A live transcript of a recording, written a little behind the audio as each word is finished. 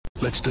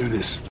Let's do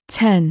this.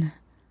 10,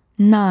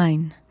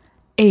 9,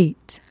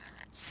 8,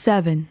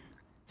 7,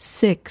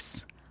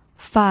 6,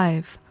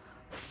 5,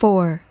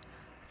 4,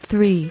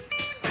 3,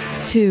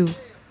 2,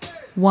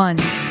 1,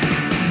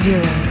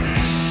 0.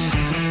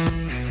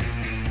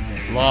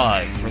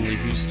 Live from the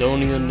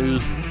Houstonia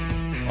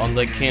Newsroom on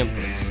the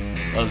campus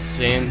of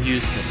Sam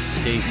Houston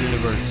State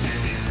University,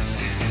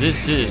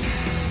 this is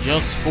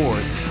Just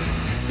Sports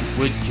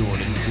with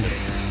Jordan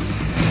Smith.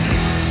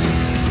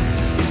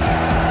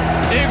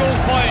 Eagles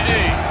by 8.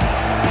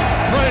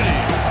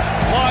 Brady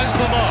lines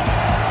them up.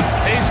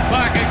 He's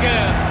back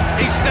again.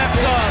 He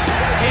steps up.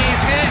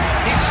 He's hit.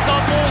 He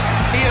stumbles.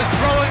 He is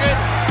throwing it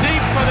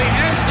deep for the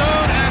end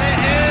zone, and it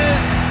is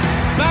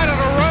batted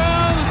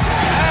around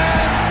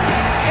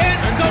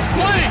and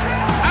incomplete.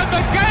 And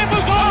the game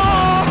is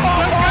over.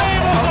 The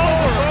game is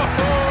over.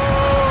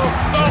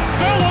 The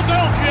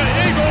Philadelphia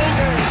Eagles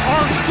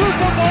are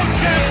Super Bowl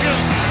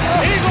champions.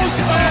 Eagles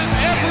fans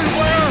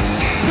everywhere,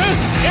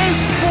 this is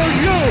for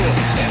you.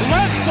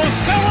 Let the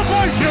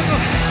celebration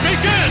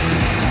begin.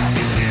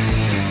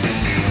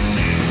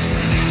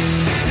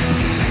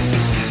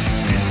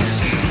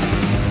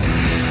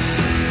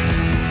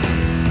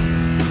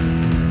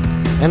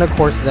 And of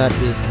course, that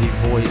is the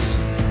voice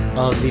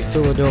of the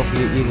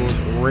Philadelphia Eagles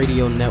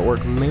radio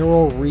network,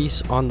 Merrill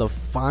Reese, on the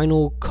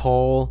final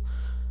call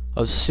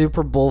of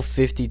Super Bowl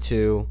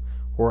 52,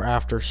 where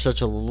after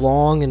such a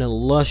long and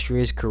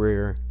illustrious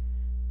career,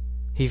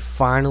 he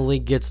finally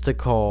gets to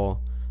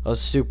call a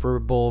Super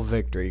Bowl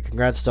victory.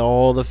 Congrats to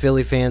all the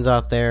Philly fans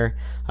out there.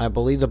 I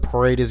believe the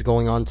parade is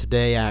going on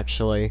today,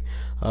 actually.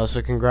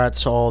 So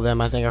congrats to all of them.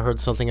 I think I heard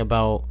something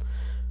about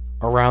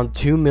around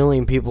 2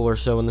 million people or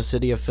so in the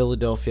city of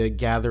Philadelphia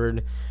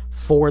gathered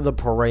for the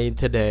parade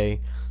today.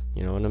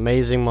 You know, an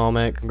amazing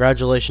moment.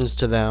 Congratulations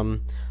to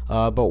them.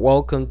 But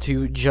welcome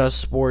to Just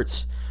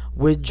Sports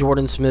with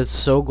Jordan Smith.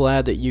 So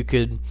glad that you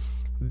could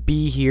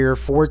be here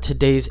for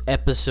today's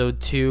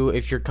episode 2.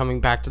 If you're coming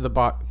back to the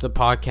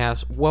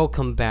podcast,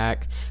 welcome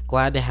back.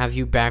 Glad to have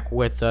you back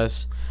with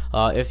us.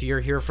 If you're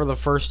here for the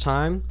first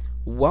time,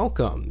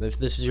 welcome. If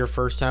this is your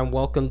first time,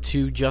 welcome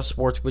to Just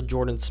Sports with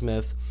Jordan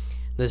Smith.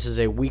 This is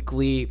a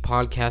weekly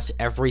podcast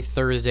every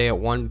Thursday at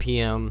 1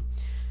 p.m.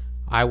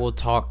 I will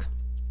talk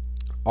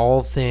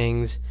all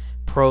things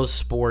pro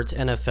sports,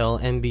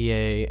 NFL,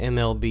 NBA,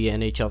 MLB,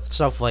 NHL,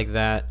 stuff like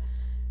that.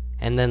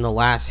 And then the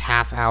last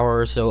half hour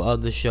or so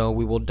of the show,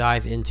 we will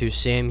dive into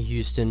Sam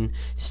Houston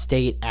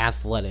State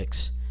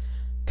athletics.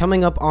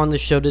 Coming up on the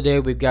show today,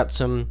 we've got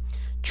some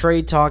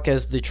trade talk,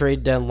 as the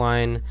trade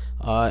deadline,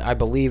 I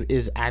believe,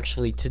 is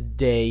actually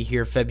today,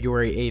 here,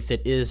 February 8th.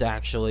 It is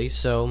actually.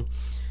 So,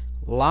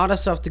 a lot of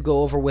stuff to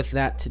go over with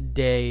that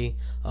today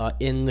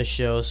in the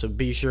show. So,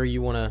 be sure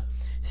you want to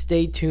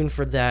stay tuned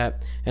for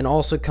that. And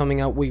also coming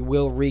up, we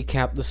will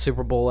recap the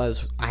Super Bowl,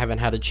 as I haven't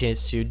had a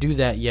chance to do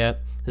that yet.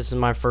 This is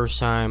my first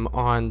time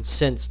on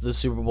since the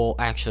Super Bowl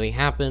actually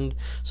happened.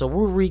 So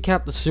we'll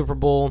recap the Super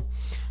Bowl,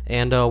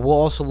 and we'll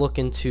also look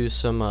into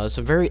some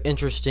very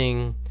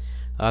interesting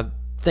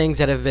things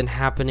that have been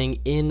happening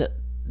in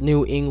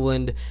New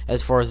England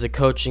as far as the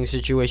coaching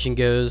situation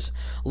goes.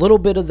 A little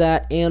bit of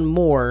that and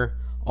more,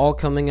 all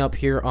coming up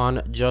here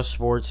on Just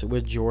Sports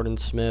with Jordan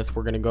Smith.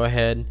 We're going to go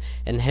ahead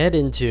and head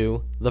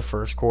into the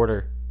first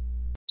quarter.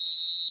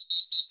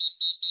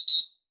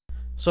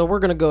 So we're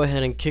going to go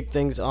ahead and kick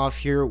things off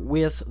here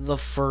with the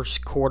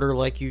first quarter,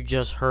 like you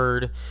just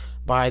heard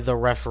by the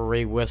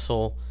referee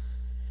whistle.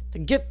 To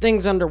get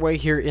things underway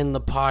here in the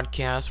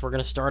podcast, we're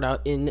going to start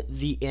out in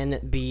the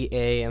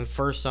NBA. And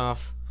first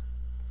off,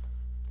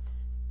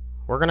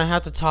 we're going to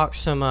have to talk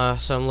some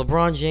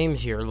LeBron James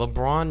here.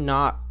 LeBron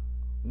not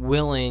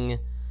willing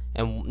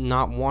and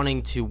not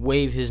wanting to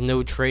waive his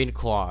no-trade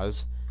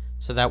clause,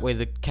 so that way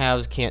the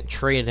Cavs can't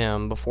trade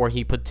him before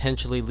he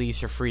potentially leaves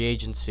for free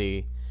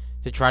agency,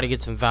 to try to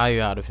get some value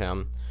out of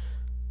him.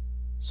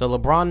 So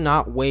LeBron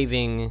not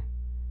waiving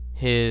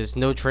his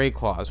no-trade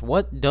clause,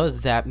 what does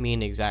that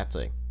mean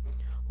exactly?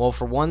 Well,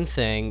 for one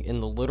thing, in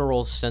the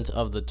literal sense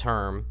of the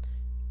term,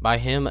 by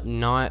him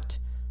not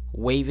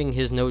waiving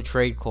his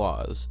no-trade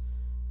clause,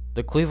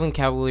 the Cleveland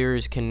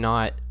Cavaliers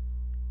cannot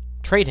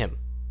trade him.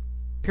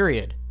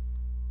 Period.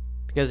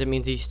 Because it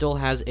means he still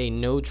has a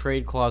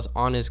no-trade clause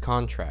on his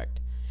contract.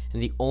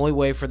 And the only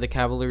way for the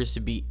Cavaliers to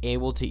be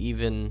able to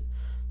even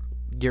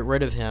get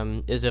rid of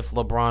him is if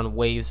LeBron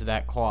waives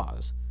that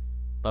clause.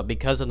 But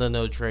because of the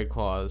no-trade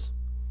clause,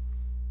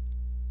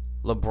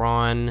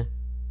 LeBron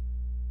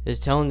is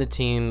telling the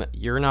team,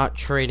 you're not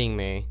trading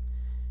me.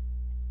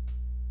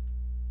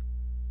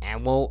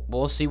 And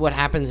we'll see what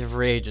happens in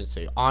free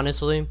agency.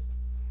 Honestly,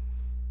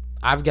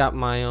 I've got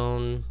my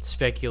own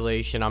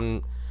speculation.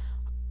 I'm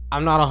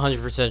not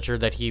 100% sure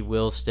that he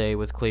will stay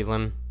with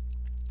Cleveland.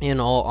 In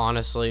all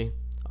honesty,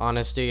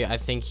 I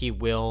think he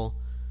will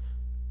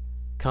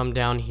come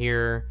down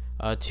here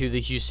to the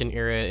Houston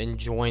area and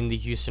join the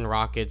Houston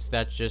Rockets.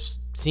 That just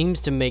seems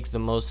to make the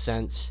most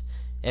sense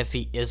if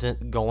he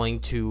isn't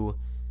going to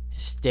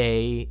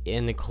stay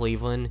in the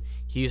Cleveland.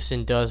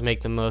 Houston does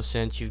make the most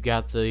sense. You've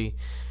got the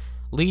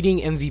leading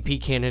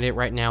MVP candidate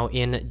right now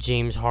in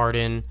James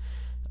Harden,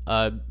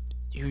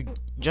 who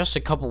just a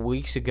couple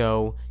weeks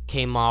ago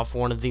came off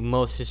one of the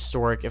most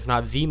historic, if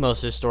not the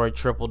most historic,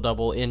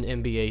 triple-double in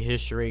NBA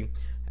history.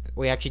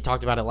 We actually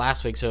talked about it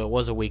last week, so it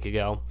was a week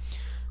ago,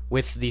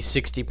 with the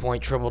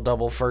 60-point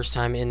triple-double, first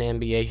time in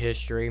NBA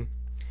history.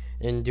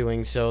 In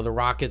doing so, the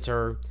Rockets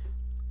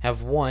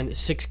have won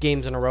 6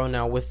 games in a row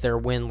now with their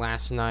win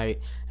last night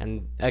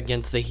and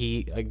against the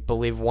Heat. I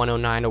believe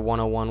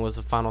 109-101 was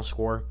the final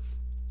score.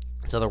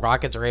 So the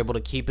Rockets are able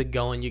to keep it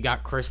going. You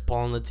got Chris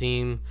Paul on the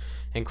team,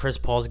 and Chris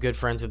Paul's good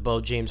friends with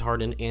both James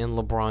Harden and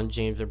LeBron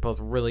James. They're both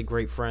really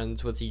great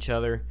friends with each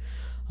other.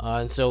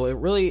 And so it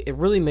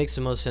really makes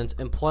the most sense.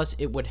 And plus,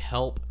 it would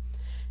help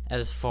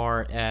as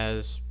far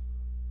as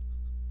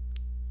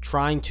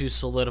trying to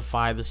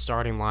solidify the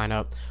starting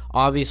lineup.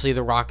 Obviously,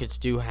 the Rockets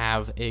do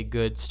have a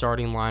good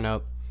starting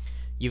lineup.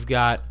 You've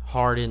got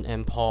Harden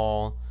and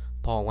Paul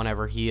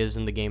whenever he is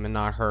in the game and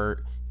not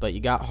hurt. But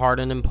you got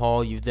Harden and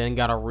Paul. You've then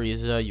got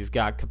Ariza. You've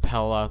got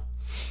Capella.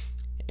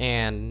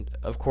 And,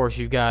 of course,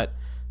 you've got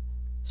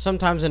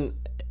sometimes an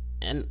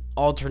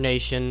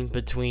alternation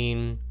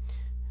between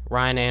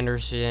Ryan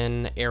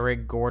Anderson,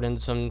 Eric Gordon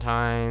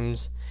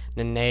sometimes.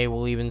 Nene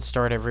will even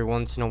start every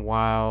once in a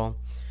while.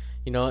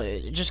 You know,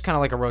 just kind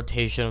of like a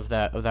rotation of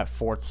that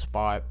fourth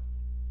spot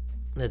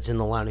that's in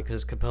the lineup,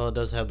 because Capella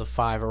does have the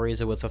 5,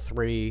 Ariza with the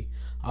 3,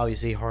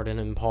 obviously Harden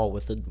and Paul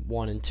with the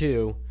 1 and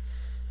 2.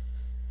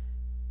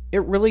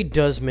 It really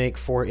does make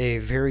for a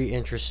very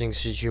interesting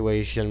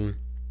situation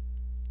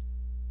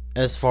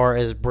as far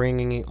as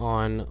bringing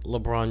on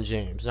LeBron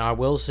James. Now, I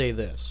will say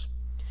this.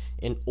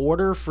 In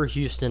order for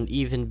Houston to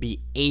even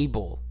be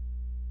able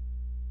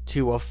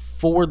to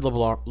afford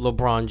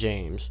LeBron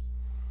James,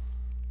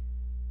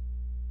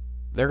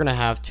 they're going to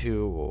have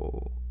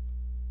to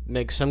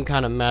make some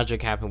kind of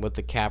magic happen with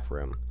the cap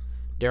room.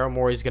 Daryl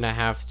Morey's going to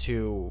have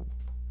to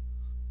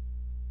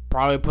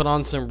probably put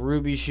on some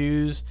ruby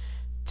shoes,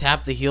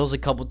 tap the heels a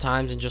couple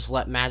times, and just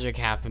let magic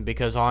happen,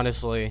 because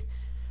honestly,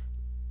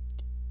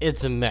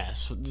 it's a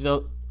mess.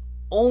 The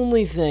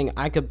only thing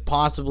I could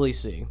possibly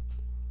see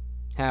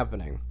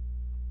happening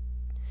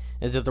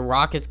is if the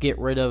Rockets get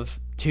rid of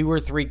 2 or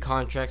 3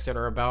 contracts that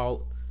are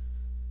about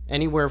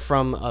anywhere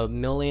from $1.5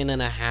 million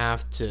to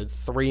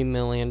 $3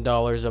 million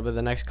over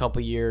the next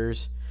couple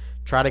years.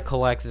 Try to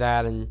collect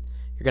that, and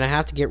you're going to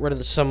have to get rid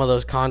of some of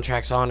those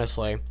contracts,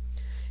 honestly.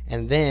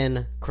 And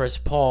then Chris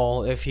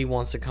Paul, if he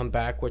wants to come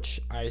back,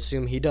 which I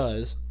assume he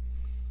does,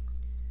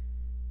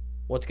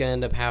 what's going to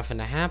end up having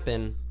to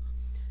happen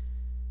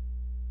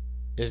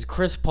is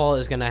Chris Paul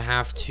is going to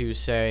have to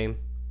say,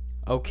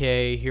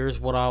 okay, here's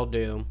what I'll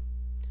do.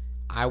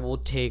 I will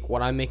take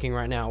what I'm making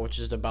right now, which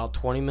is about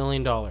 $20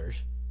 million,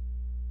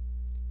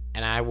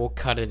 and I will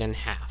cut it in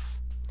half.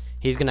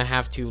 He's going to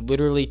have to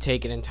literally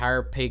take an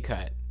entire pay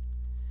cut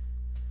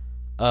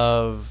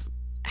of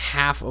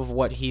half of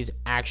what he's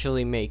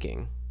actually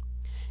making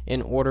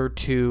in order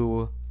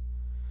to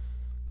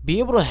be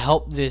able to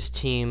help this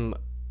team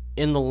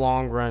in the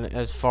long run,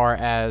 as far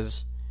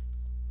as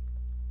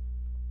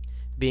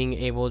being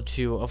able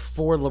to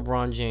afford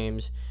LeBron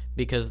James,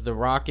 because the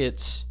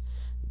Rockets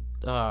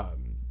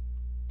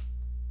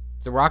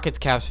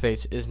cap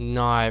space is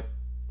not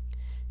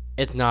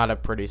a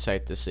pretty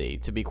sight to see,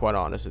 to be quite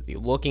honest with you.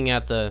 Looking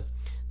at the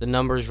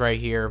numbers right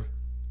here,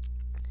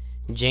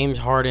 James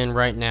Harden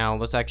right now,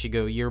 let's actually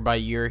go year by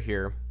year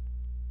here.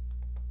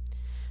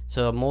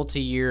 So a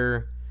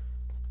multi-year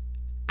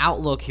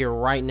outlook here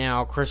right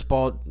now, Chris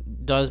Paul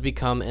does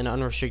become an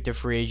unrestricted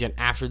free agent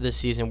after this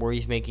season, where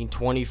he's making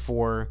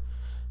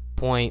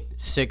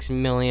 $24.6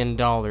 million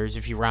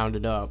if you round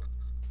it up.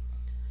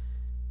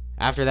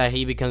 After that,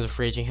 he becomes a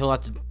free agent. He'll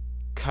have to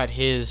cut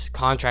his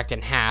contract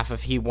in half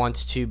if he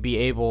wants to be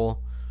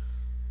able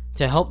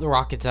to help the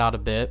Rockets out a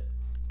bit.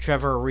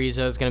 Trevor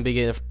Ariza is going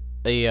to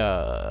be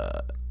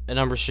an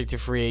unrestricted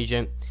free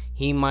agent.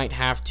 He might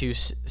have to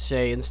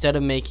say, instead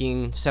of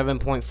making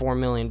 $7.4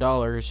 million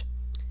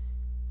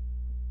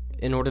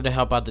in order to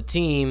help out the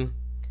team,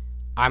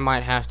 I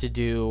might have to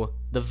do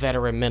the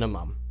veteran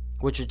minimum,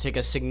 which would take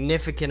a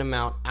significant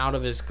amount out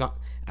of his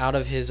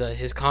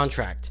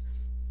contract,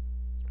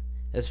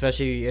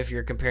 especially if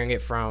you're comparing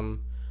it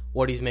from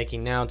what he's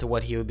making now to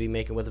what he would be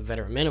making with a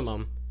veteran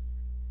minimum.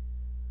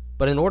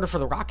 But in order for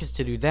the Rockets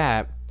to do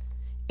that,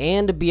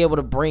 and to be able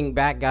to bring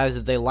back guys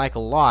that they like a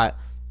lot,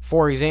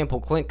 for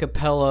example, Clint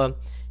Capella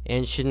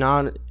and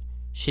Shinanu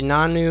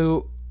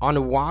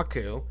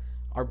Onuaku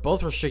are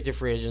both restricted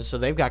free agents, so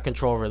they've got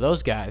control over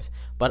those guys.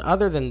 But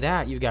other than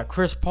that, you've got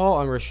Chris Paul,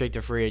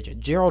 unrestricted free agent.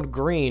 Gerald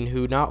Green,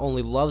 who not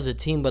only loves the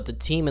team, but the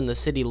team and the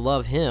city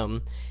love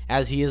him,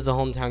 as he is the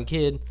hometown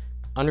kid,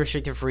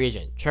 unrestricted free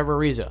agent. Trevor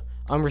Ariza,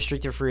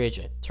 unrestricted free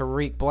agent.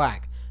 Tariq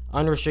Black,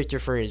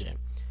 unrestricted free agent.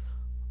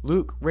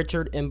 Luke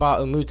Richard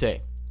Mbah-a-Moute,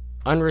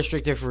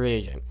 unrestricted free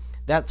agent.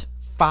 That's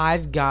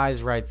 5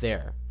 guys right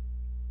there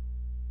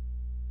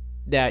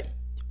that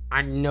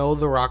I know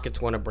the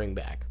Rockets want to bring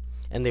back,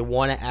 and they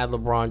want to add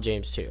LeBron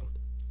James too.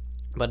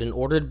 But in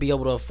order to be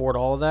able to afford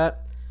all of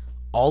that,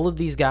 All of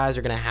these guys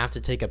are going to have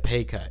to take a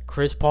pay cut.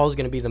 Chris Paul is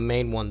going to be the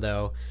main one,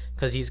 though,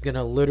 because he's going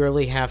to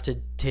literally have to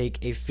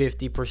take a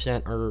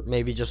 50% or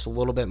maybe just a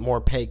little bit more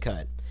pay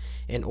cut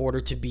in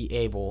order to be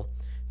able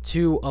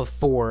to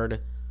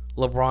afford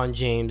LeBron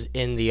James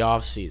in the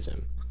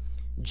offseason.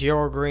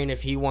 Gerald Green,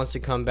 if he wants to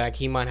come back,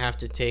 he might have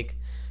to take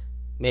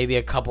maybe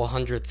a couple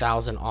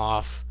 $100,000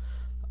 off.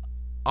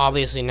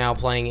 Obviously, now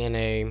playing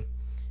in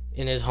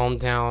his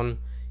hometown,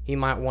 he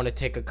might want to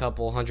take a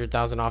couple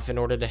 $100,000 off in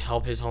order to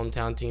help his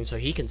hometown team so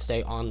he can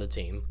stay on the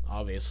team,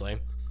 obviously.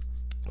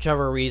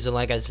 Trevor Ariza,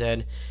 like I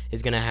said,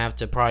 is going to have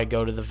to probably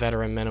go to the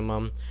veteran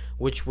minimum,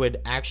 which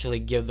would actually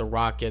give the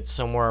Rockets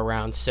somewhere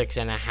around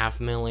 $6.5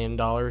 million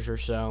or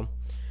so.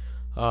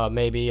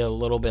 Maybe a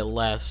little bit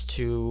less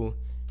to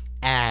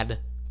add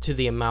to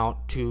the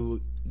amount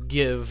to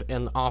give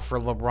and offer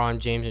LeBron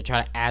James and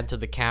try to add to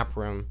the cap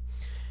room.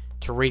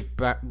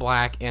 Tariq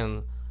Black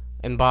and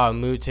Mbah a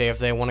Moute, if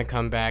they want to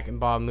come back,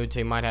 Mbah a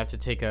Moute might have to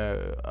take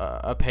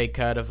a pay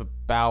cut of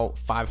about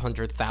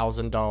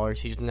 $500,000.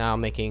 He's now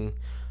making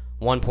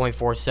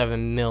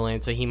 $1.47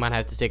 million, so he might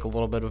have to take a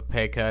little bit of a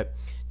pay cut.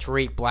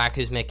 Tariq Black,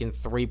 who's making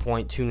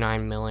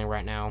 $3.29 million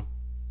right now,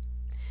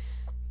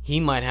 he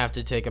might have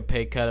to take a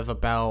pay cut of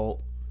about,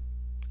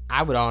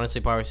 I would honestly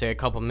probably say a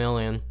couple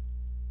million.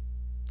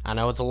 I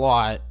know it's a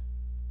lot,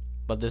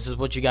 but this is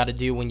what you got to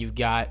do when you've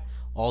got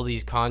all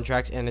these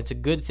contracts, and it's a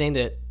good thing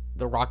that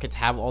the Rockets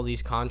have all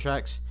these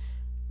contracts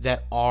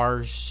that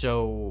are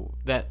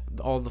that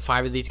all the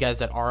 5 of these guys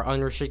that are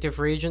unrestricted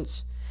free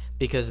agents,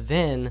 because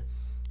then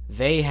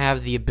they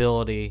have the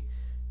ability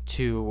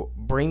to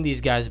bring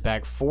these guys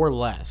back for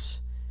less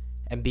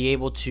and be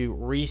able to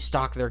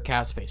restock their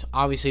cap space.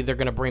 Obviously, they're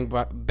going to bring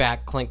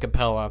back Clint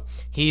Capella.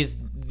 He's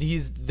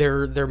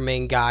their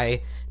main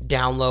guy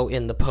down low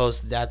in the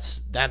post.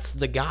 That's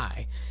the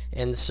guy.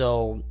 And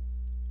so,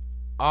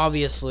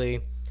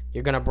 obviously,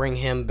 you're going to bring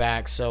him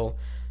back. So,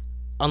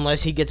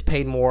 unless he gets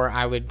paid more,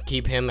 I would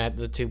keep him at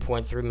the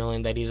 $2.3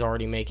 million that he's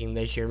already making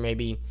this year.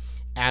 Maybe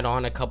add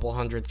on a couple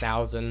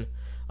 $100,000.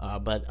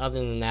 But other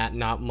than that,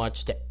 not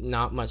much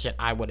that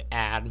I would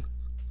add,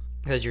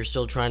 because you're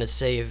still trying to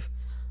save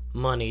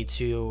money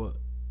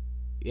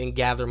and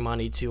gather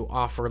money to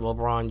offer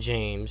LeBron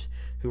James,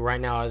 who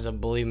right now is, I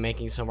believe,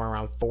 making somewhere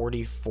around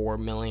 $44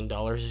 million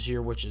this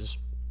year, which is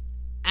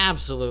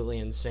absolutely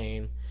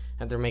insane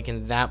that they're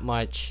making that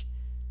much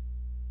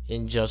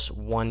in just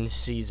one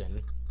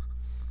season.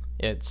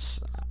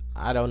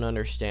 I don't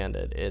understand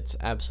it. It's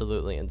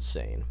absolutely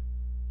insane.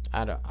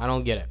 I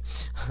don't get it.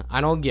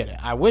 I don't get it.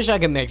 I wish I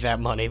could make that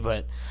money,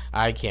 but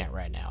I can't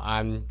right now.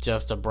 I'm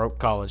just a broke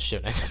college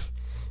student.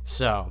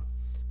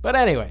 But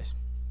anyways.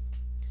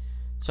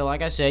 So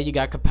like I said, you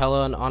got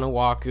Capella and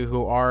Onuaku,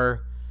 who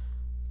are...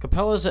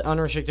 Capella's an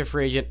unrestricted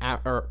free agent,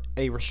 or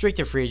a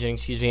restricted free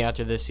agent,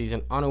 after this season.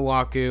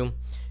 Onuaku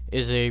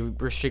is a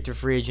restricted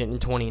free agent in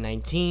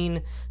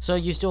 2019, so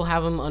you still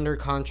have him under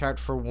contract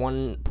for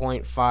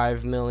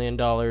 $1.5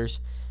 million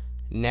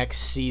next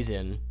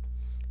season.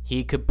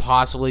 He could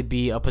possibly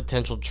be a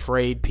potential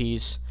trade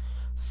piece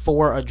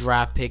for a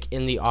draft pick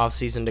in the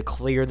offseason to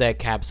clear that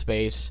cap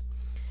space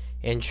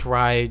and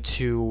try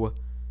to,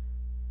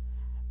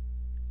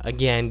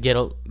 again, it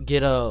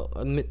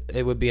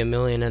would be $1.5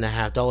 million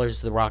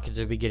the Rockets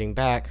would be getting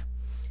back,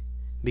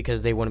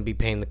 because they wouldn't be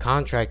paying the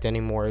contract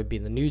anymore. It would be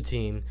the new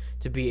team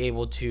to be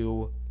able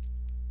to,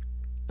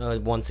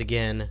 once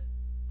again,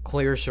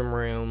 clear some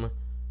room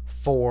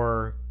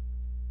for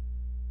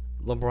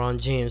LeBron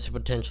James to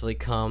potentially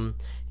come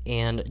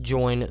and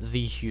join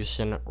the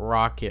Houston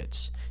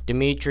Rockets.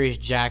 Demetrius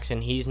Jackson,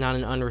 he's not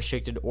an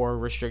unrestricted or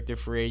restricted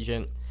free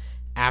agent.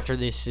 After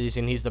this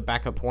season, he's the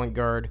backup point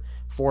guard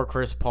for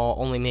Chris Paul,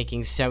 only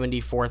making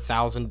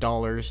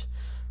 $74,000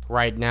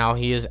 right now.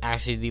 He is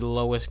actually the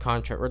lowest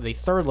contract, or the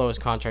third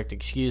lowest contract,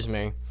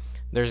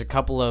 There's a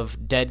couple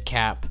of dead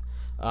cap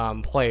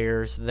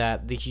players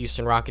that the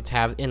Houston Rockets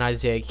have in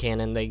Isaiah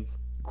Cannon. They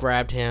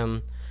grabbed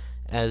him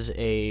as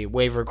a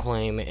waiver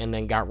claim and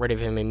then got rid of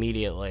him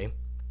immediately.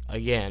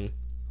 Again,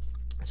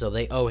 so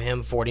they owe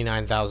him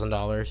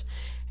 $49,000.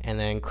 And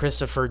then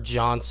Christopher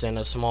Johnson,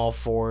 a small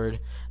forward,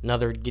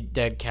 another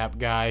dead cap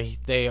guy,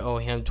 they owe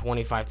him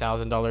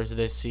 $25,000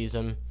 this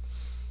season.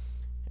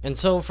 And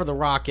so for the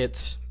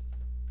Rockets,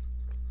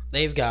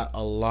 they've got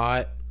a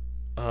lot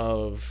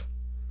of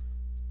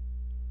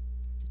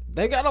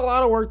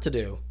work to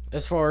do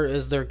as far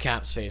as their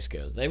cap space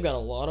goes. They've got a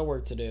lot of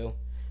work to do.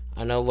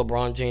 I know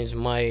LeBron James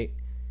might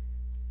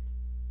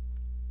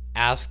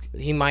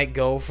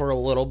go for a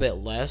little bit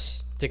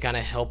less to kind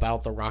of help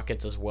out the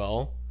Rockets as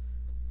well,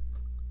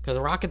 because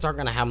the Rockets aren't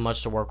going to have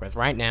much to work with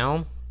right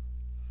now.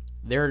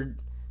 It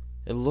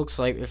looks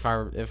like, if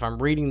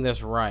I'm reading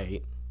this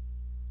right,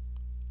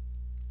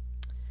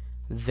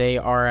 they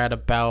are at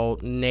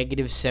about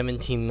negative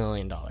 $17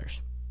 million.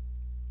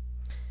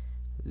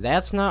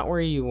 That's not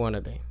where you want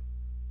to be.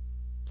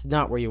 It's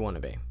not where you want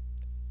to be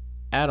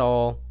at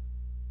all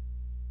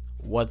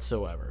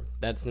whatsoever.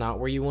 That's not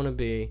where you want to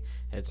be.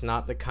 It's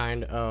not the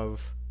kind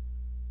of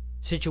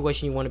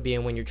situation you want to be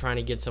in when you're trying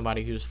to get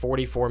somebody who's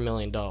 $44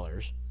 million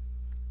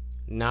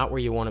not where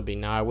you want to be.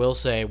 Now, I will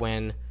say,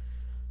 when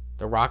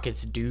the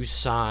Rockets do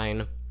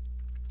sign,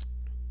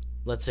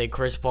 let's say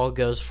Chris Paul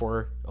goes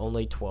for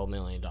only $12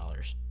 million.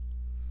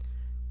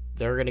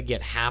 They're going to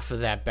get half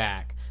of that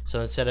back.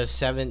 So instead of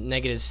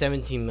negative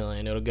 $17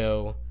 million, it'll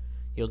go,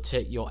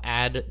 you'll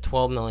add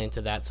 $12 million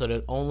to that, so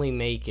it'll only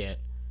make it,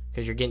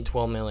 because you're getting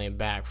 $12 million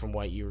back from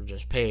what you were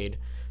just paid.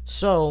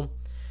 So,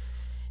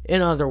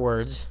 in other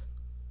words,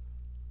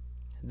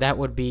 that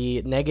would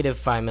be negative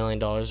 $5 million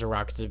the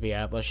Rockets would be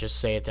at. Let's just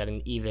say it's at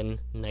an even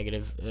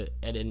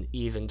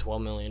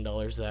 $12 million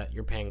that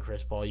you're paying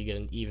Chris Paul. You get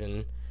an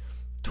even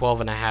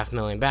 $12.5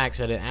 million back.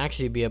 So it'd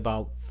actually be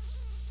about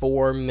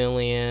 $4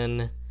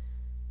 million,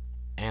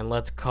 and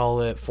let's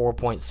call it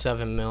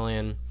 $4.7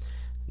 million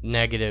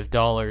negative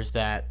dollars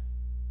that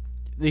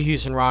the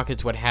Houston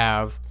Rockets would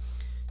have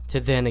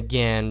to then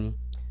again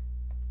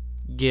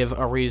give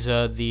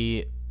Ariza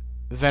the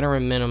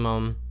veteran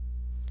minimum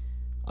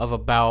of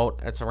about,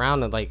 it's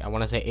around like, I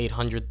want to say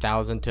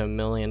 $800,000 to $1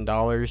 million.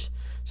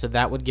 So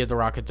that would give the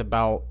Rockets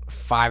about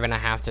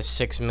 $5.5 to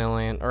 $6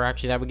 million, or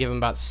actually that would give them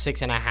about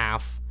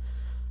 $6.5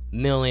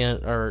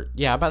 million, or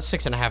yeah, about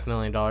 $6.5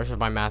 million if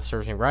my math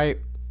serves me right.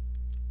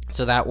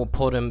 So that will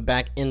put him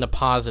back into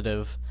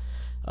positive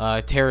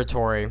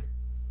territory.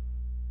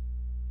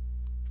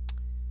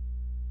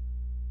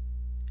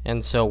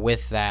 And so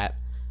with that,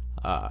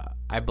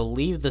 I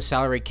believe the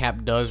salary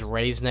cap does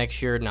raise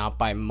next year, not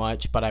by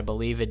much, but I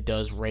believe it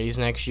does raise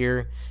next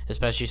year,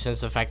 especially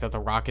since the fact that the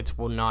Rockets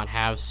will not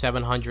have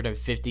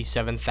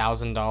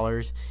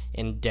 $757,000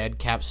 in dead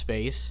cap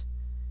space.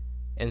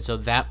 And so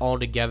that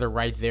altogether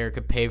right there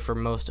could pay for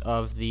most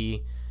of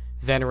the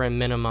veteran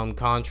minimum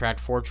contract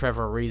for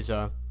Trevor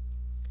Ariza.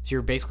 So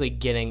you're basically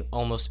getting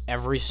almost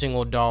every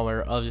single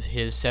dollar of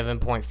his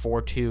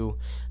 $7.42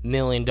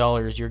 million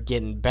you're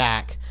getting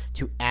back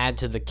to add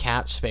to the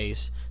cap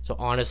space. So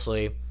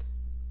honestly,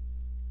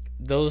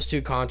 those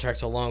two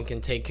contracts alone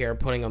can take care of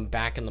putting them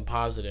back in the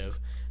positive.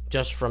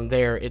 Just from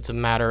there, it's a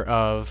matter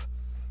of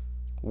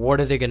what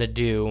are they going to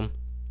do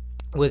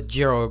with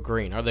Gerald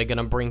Green? Are they going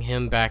to bring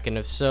him back? And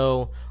if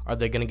so, are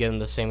they going to give him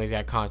the same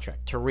exact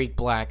contract? Tariq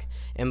Black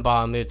and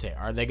Mbah a Moute,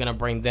 are they going to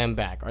bring them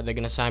back? Are they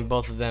going to sign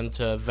both of them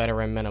to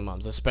veteran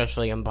minimums,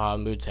 especially Mbah a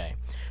Moute?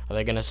 Are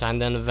they going to sign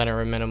them to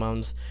veteran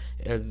minimums?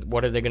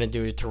 What are they going to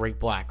do to Tariq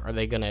Black? Are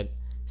they going to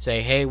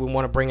say, hey, we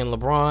want to bring in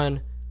LeBron,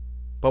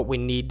 but we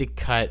need to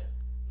cut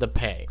the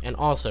pay? And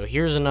also,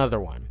 here's another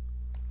one.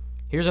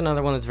 Here's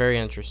another one that's very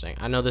interesting.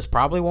 I know this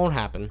probably won't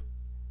happen,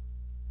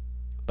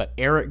 but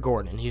Eric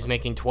Gordon, he's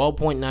making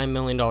 $12.9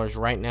 million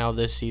right now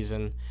this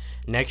season.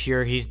 Next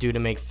year, he's due to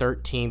make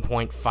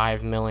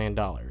 $13.5 million.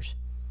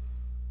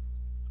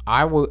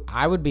 I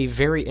would be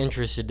very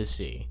interested to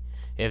see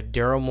if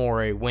Daryl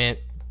Morey went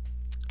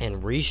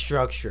and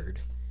restructured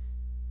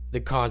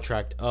the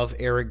contract of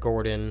Eric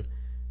Gordon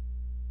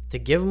to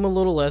give him a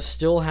little less,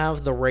 still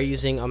have the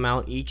raising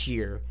amount each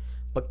year,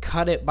 but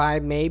cut it by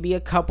maybe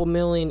a couple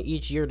million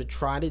each year to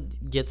try to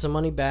get some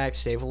money back,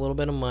 save a little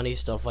bit of money,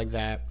 stuff like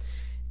that.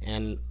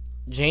 And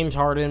James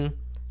Harden,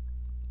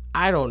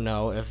 I don't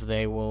know if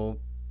they will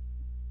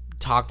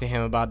talk to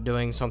him about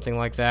doing something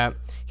like that.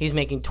 He's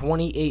making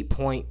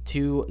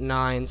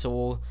 $28.29, so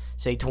we'll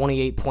say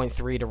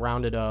 $28.3 to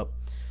round it up,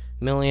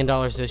 $1 million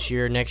this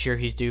year. Next year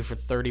he's due for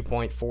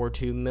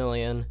 $30.42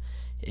 million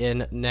in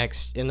the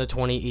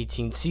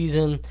 2018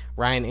 season.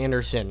 Ryan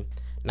Anderson,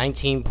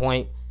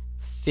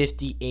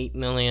 $19.58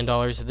 million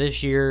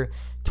this year,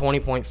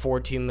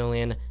 $20.42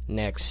 million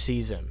next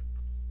season.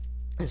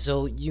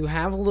 So you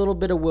have a little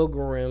bit of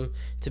wiggle room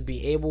to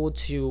be able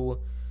to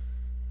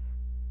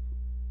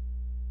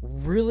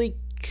really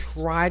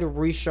try to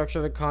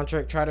restructure the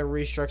contract, try to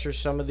restructure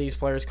some of these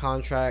players'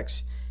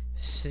 contracts,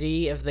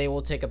 see if they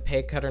will take a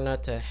pay cut or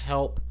not to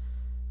help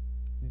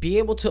be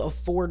able to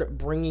afford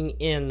bringing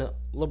in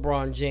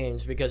LeBron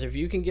James. Because if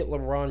you can get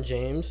LeBron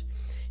James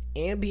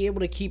and be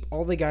able to keep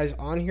all the guys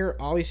on here,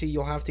 obviously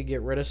you'll have to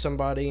get rid of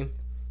somebody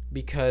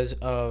because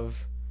of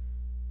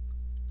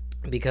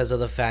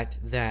the fact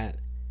that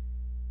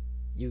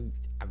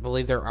I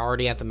believe they're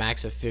already at the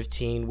max of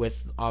 15 with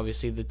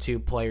obviously the two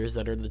players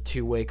that are the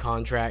two-way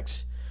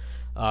contracts.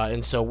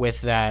 And so with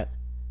that,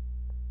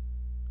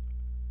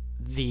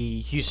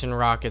 the Houston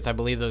Rockets, I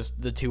believe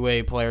the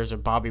two-way players are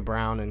Bobby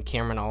Brown and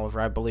Cameron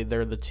Oliver. I believe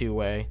they're the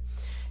two-way.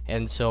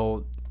 And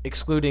so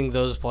excluding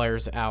those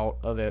players out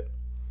of it,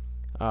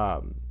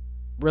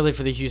 really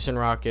for the Houston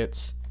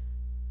Rockets,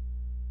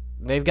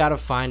 they've got to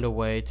find a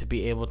way to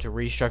be able to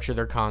restructure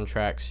their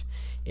contracts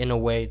in a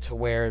way to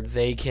where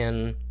they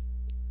can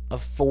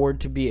afford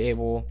to be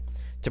able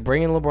to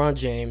bring in LeBron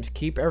James,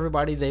 keep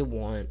everybody they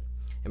want,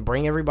 and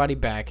bring everybody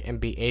back and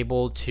be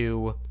able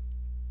to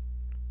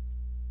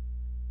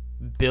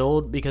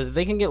build. Because if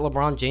they can get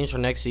LeBron James for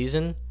next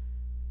season,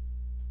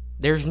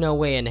 there's no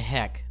way in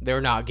heck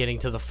they're not getting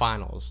to the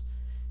finals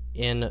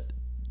in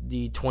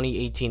the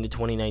 2018 to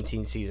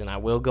 2019 season. I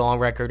will go on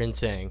record in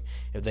saying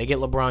if they get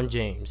LeBron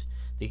James,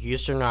 the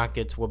Houston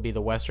Rockets will be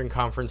the Western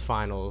Conference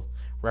Finals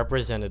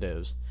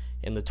representatives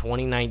in the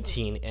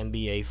 2019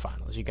 NBA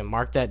Finals. You can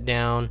mark that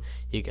down.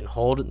 You can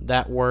hold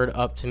that word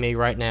up to me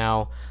right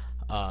now.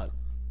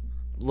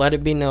 Let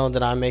it be known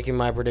that I'm making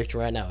my prediction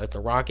right now. If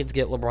the Rockets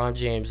get LeBron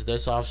James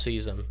this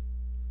offseason,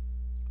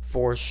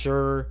 for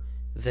sure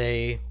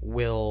they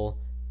will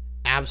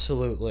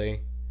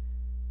absolutely,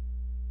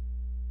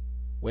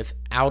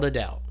 without a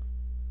doubt,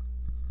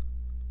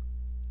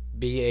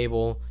 be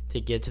able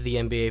to get to the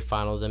NBA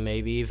Finals and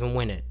maybe even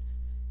win it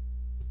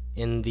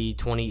in the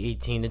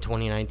 2018 to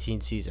 2019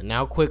 season.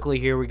 Now, quickly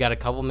here, we got a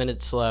few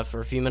minutes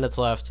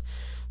left,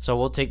 so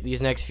we'll take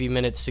these next few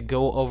minutes to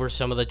go over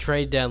some of the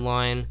trade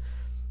deadline.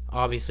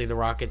 Obviously, the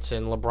Rockets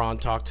and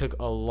LeBron talk took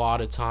a lot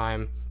of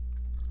time.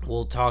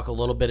 We'll talk a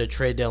little bit of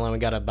trade deadline. We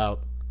got about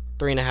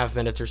 3.5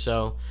 minutes or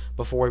so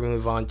before we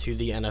move on to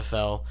the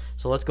NFL.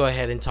 So let's go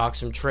ahead and talk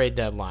some trade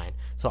deadline.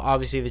 So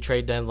obviously, the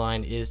trade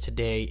deadline is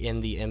today in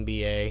the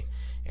NBA,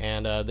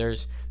 and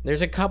there's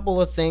a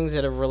couple of things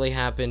that have really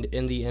happened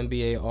in the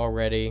NBA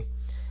already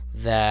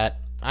that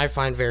I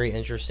find very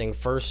interesting.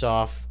 First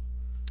off,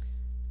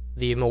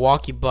 the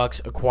Milwaukee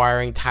Bucks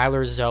acquiring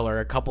Tyler Zeller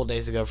a couple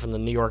days ago from the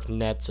New York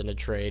Nets in a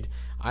trade,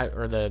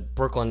 or the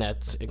Brooklyn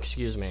Nets,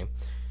 excuse me.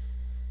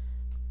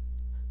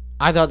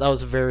 I thought that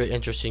was a very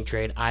interesting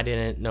trade. I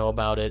didn't know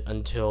about it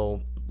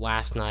until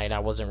last night. I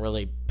wasn't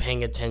really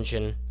paying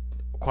attention,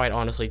 quite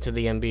honestly, to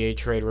the NBA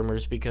trade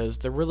rumors because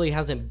there really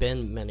hasn't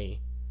been many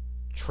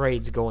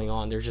trades going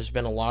on. There's just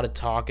been a lot of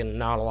talk and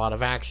not a lot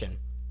of action.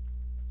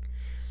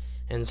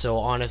 And so,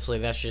 honestly,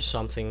 that's just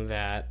something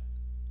that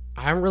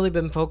I haven't really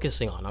been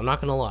focusing on. I'm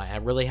not going to lie. I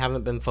really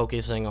haven't been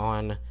focusing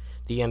on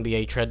the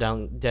NBA trade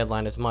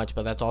deadline as much,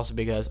 but that's also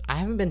because I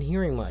haven't been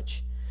hearing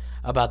much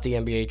about the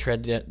NBA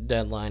trade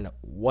deadline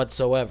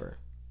whatsoever.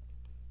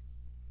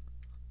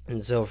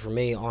 And so for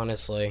me,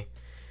 honestly,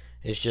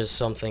 it's just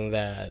something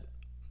that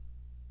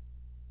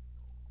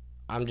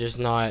I'm just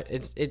not.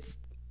 It's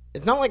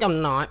not like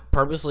I'm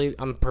purposely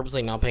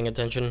not paying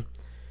attention.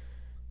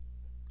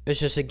 It's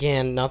just,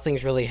 again,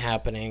 nothing's really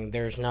happening.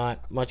 There's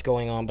not much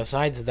going on.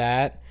 Besides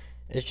that,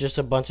 it's just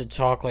a bunch of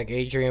talk like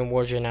Adrian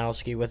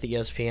Wojnarowski with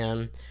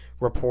ESPN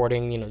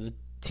reporting, the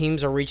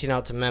teams are reaching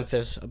out to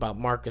Memphis about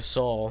Marc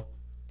Gasol,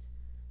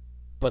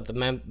 but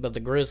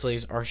the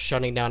Grizzlies are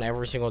shutting down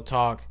every single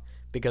talk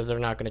because they're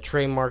not going to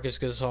trade Marcus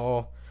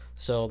Gasol,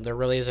 so there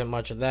really isn't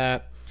much of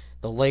that.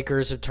 The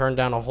Lakers have turned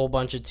down a whole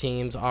bunch of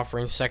teams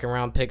offering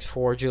second-round picks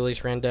for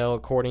Julius Randle,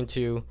 according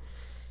to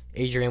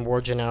Adrian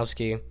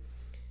Wojnarowski.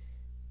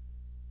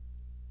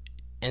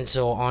 And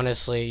so,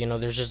 honestly,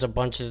 there's just a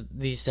bunch of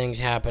these things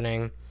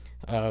happening.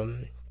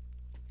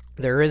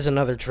 There is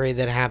another trade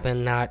that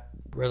happened, not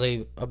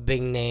really a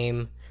big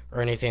name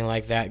or anything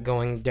like that,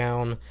 going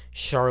down.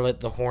 Charlotte,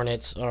 the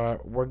Hornets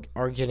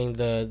are getting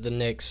the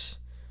Knicks.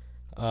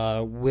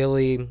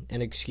 Willie,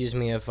 and excuse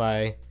me if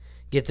I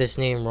get this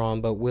name wrong,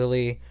 but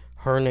Willie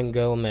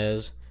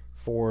Hernangomez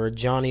for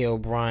Johnny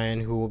O'Brien,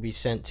 who will be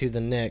sent to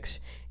the Knicks,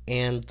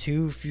 and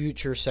 2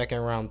 future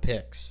second-round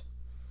picks.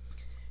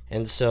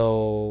 And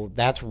so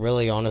that's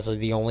really, honestly,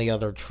 the only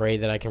other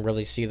trade that I can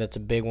really see that's a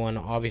big one.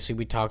 Obviously,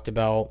 we talked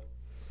about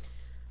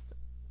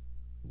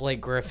Blake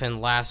Griffin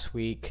last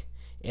week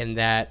in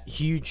that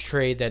huge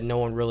trade that no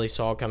one really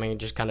saw coming and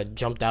just kind of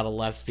jumped out of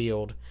left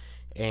field.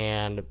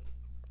 And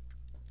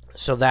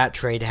so that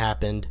trade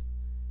happened.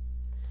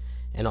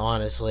 And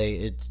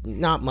honestly,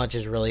 not much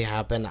has really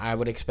happened. I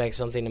would expect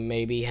something to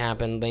maybe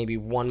happen, maybe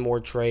one more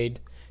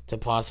trade to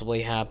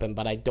possibly happen,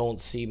 but I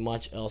don't see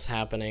much else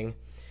happening.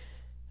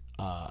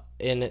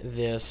 In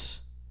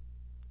this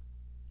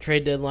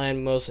trade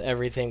deadline. Most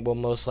everything will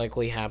most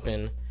likely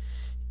happen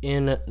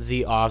in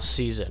the off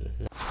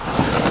season.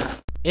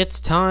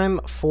 It's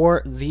time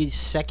for the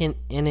second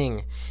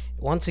inning.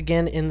 Once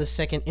again, in the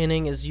second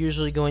inning is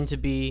usually going to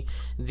be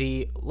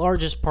the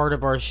largest part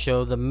of our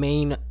show, the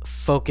main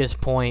focus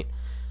point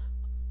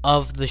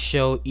of the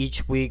show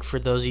each week. For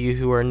those of you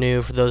who are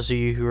new, for those of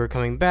you who are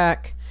coming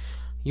back,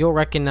 you'll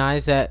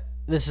recognize that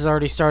this has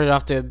already started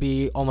off to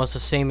be almost the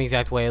same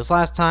exact way as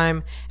last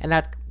time, and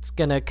that's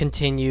going to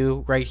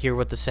continue right here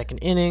with the second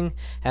inning,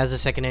 as the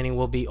second inning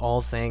will be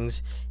all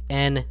things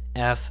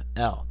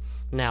NFL.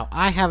 Now,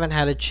 I haven't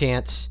had a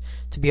chance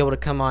to be able to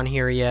come on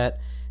here yet,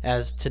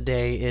 as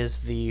today is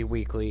the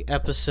weekly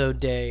episode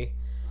day.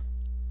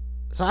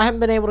 So I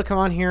haven't been able to come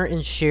on here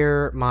and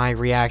share my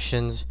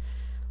reactions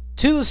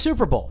to the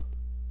Super Bowl.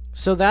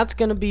 So that's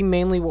going to be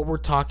mainly what we're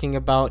talking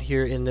about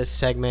here in this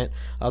segment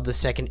of the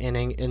second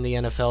inning in the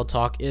NFL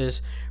talk,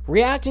 is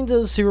reacting to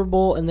the Super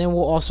Bowl, and then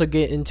we'll also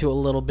get into a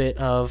little bit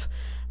of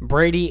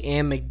Brady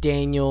and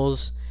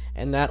McDaniels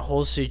and that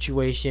whole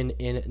situation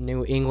in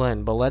New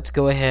England. But let's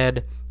go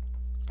ahead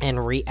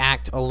and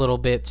react a little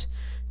bit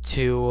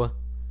to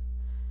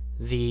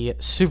the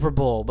Super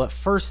Bowl. But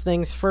first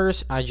things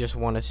first, I just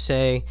want to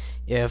say,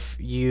 if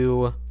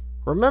you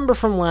remember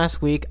from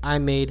last week, I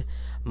made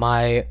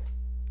my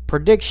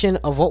prediction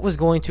of what was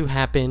going to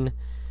happen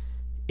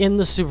in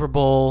the Super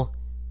Bowl,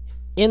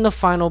 in the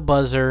final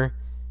buzzer,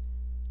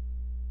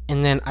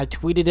 and then I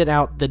tweeted it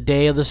out the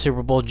day of the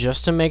Super Bowl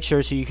just to make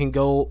sure, so you can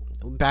go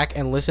back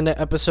and listen to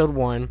episode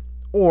 1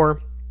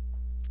 Or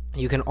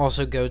you can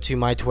also go to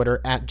my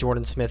Twitter at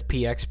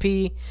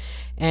JordanSmithPXP,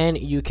 and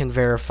you can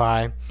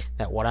verify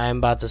that what I am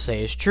about to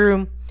say is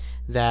true,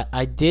 that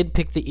I did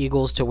pick the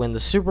Eagles to win the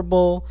Super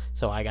Bowl,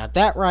 so I got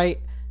that right.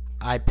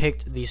 I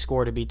picked the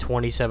score to be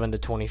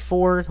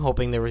 27-24,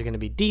 hoping there was going to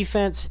be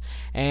defense,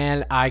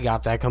 and I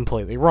got that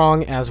completely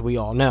wrong, as we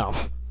all know.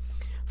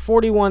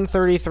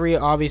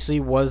 41-33 obviously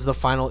was the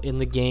final in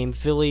the game.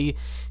 Philly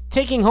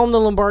taking home the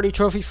Lombardi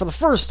Trophy for the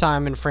first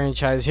time in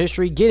franchise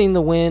history, getting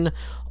the win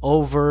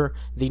over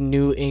the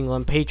New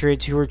England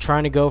Patriots, who were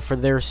trying to go for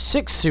their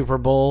 6th Super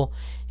Bowl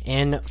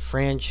in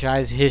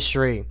franchise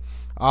history.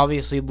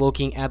 Obviously,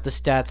 looking at the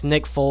stats,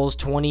 Nick Foles,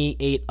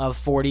 28 of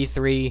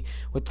 43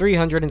 with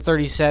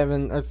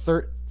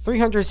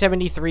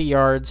 373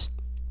 yards,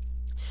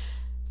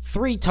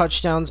 3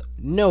 touchdowns,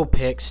 no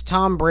picks.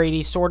 Tom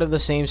Brady, sort of the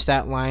same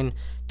stat line,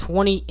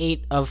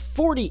 28 of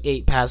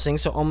 48 passing,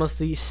 so almost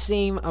the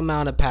same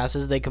amount of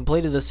passes. They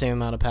completed the same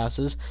amount of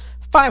passes.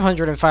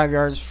 505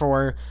 yards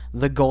for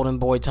the Golden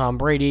Boy Tom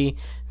Brady,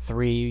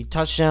 3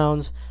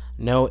 touchdowns,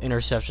 no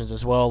interceptions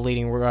as well.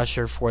 Leading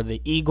rusher for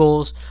the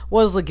Eagles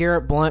was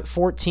LeGarrette Blount,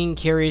 14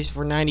 carries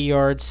for 90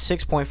 yards,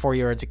 6.4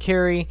 yards a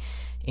carry,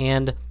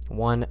 and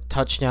 1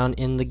 touchdown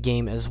in the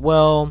game as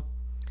well.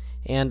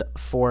 And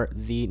for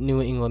the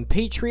New England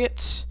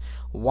Patriots,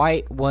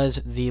 White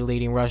was the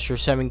leading rusher,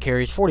 7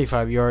 carries,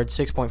 45 yards,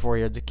 6.4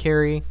 yards a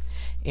carry,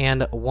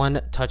 and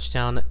 1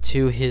 touchdown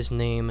to his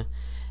name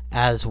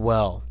as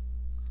well.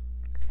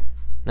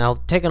 Now,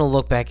 taking a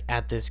look back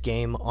at this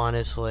game,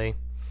 honestly,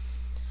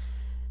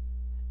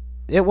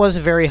 it was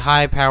a very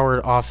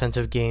high-powered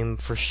offensive game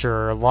for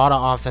sure. A lot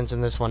of offense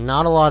in this one,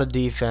 not a lot of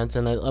defense,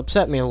 and it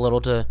upset me a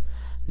little to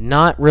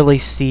not really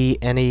see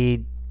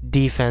any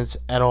defense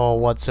at all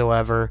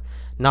whatsoever.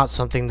 Not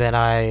something that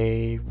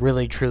I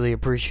really truly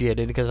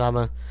appreciated, because I'm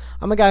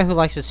a guy who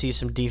likes to see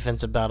some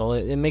defensive battle.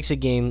 It makes a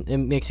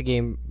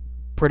game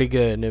pretty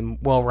good and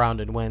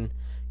well-rounded when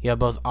you have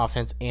both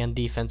offense and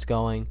defense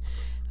going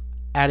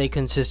at a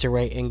consistent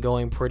rate and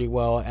going pretty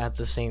well at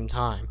the same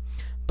time.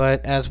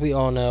 But as we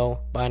all know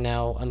by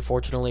now,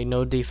 unfortunately,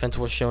 no defense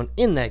was shown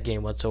in that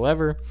game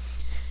whatsoever,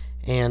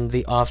 and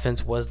the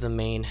offense was the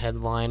main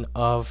headline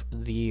of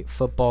the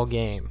football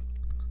game.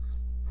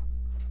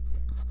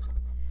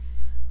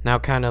 Now,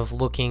 kind of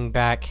looking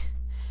back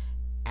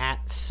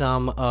at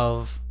some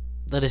of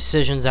the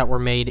decisions that were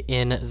made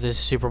in this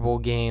Super Bowl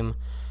game,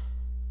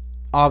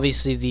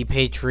 obviously the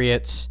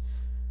Patriots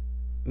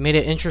made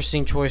an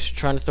interesting choice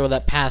trying to throw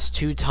that pass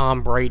to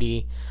Tom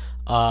Brady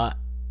at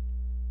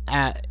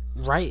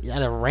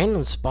a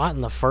random spot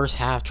in the first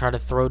half. Try to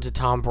throw to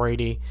Tom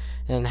Brady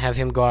and have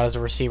him go out as a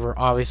receiver.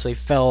 Obviously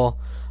fell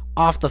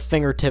off the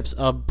fingertips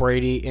of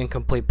Brady,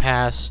 incomplete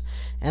pass.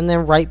 And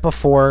then right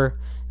before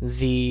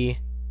the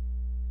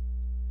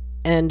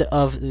end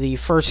of the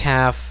first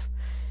half,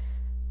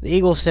 the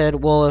Eagles said,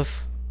 well,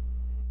 if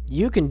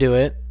you can do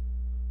it,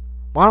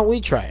 why don't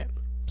we try it?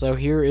 So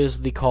here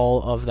is the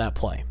call of that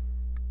play.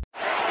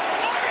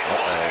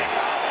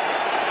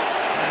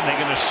 And they're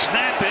going to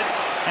snap it,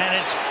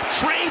 and it's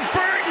Trey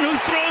Burton who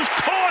throws,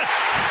 caught.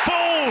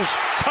 Foles,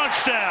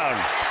 touchdown.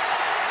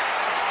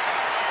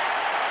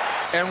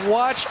 And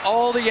watch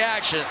all the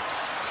action.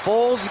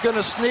 Foles is going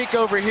to sneak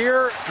over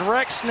here,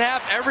 direct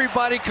snap,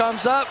 everybody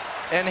comes up,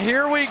 and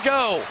here we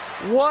go.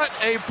 What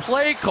a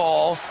play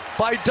call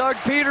by Doug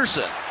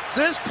Peterson.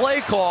 This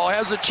play call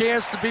has a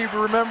chance to be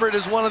remembered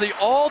as one of the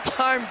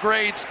all-time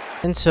greats.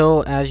 And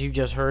so, as you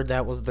just heard,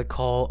 that was the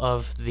call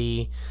of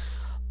the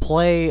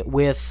play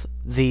with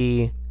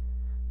the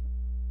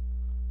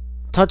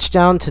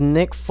touchdown to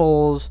Nick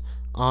Foles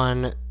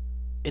on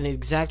an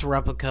exact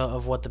replica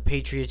of what the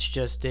Patriots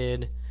just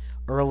did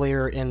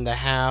earlier in the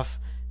half.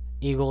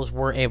 Eagles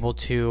were able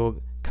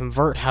to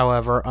convert,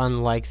 however,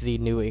 unlike the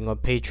New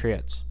England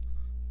Patriots.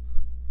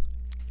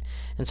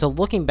 And so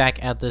looking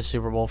back at this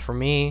Super Bowl, for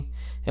me,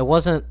 it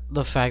wasn't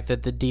the fact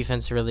that the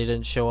defense really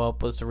didn't show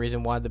up was the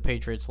reason why the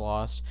Patriots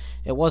lost.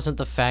 It wasn't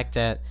the fact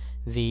that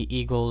the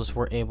Eagles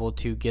were able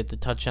to get the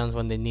touchdowns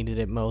when they needed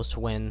it most to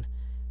win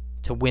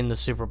the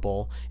Super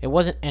Bowl. It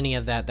wasn't any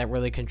of that that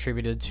really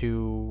contributed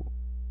to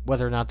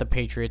whether or not the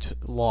Patriots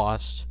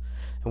lost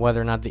and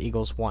whether or not the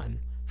Eagles won.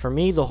 For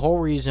me, the whole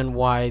reason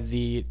why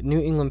the New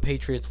England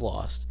Patriots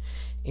lost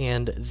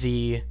and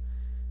the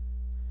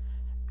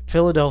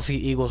Philadelphia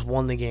Eagles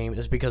won the game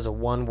is because of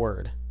one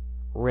word: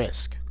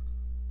 risk.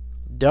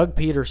 Doug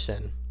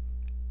Peterson.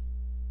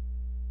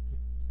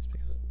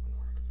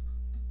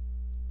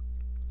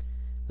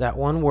 That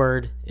one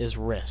word is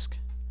risk.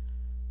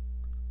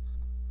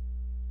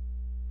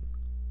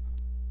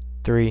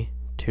 3,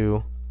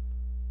 2.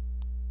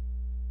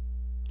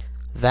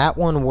 That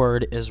one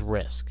word is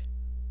risk.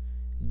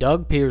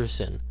 Doug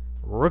Peterson,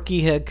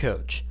 rookie head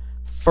coach,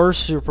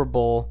 first Super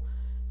Bowl,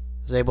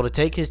 was able to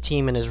take his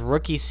team in his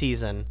rookie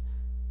season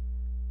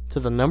to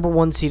the number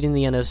 1 seed in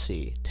the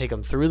NFC, take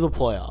them through the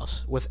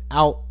playoffs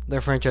without their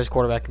franchise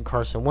quarterback in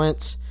Carson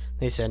Wentz.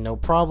 They said, no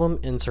problem,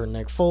 insert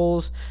Nick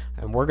Foles,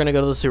 and we're going to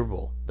go to the Super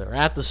Bowl. They're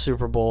at the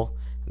Super Bowl,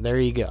 and there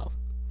you go.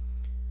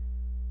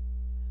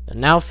 They're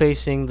now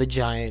facing the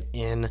giant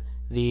in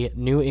the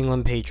New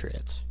England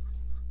Patriots.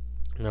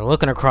 And they're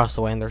looking across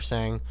the way and they're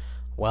saying,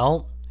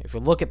 well, if you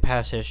look at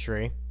past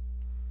history,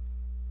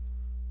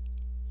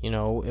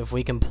 if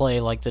we can play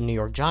like the New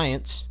York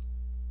Giants,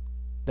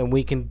 then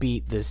we can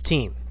beat this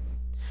team.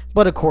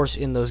 But of course,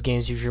 in those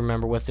games, if you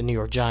remember, with the New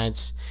York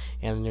Giants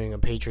and the New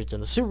England Patriots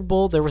in the Super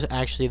Bowl, there was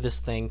actually this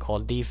thing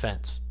called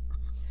defense.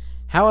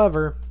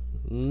 However,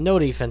 no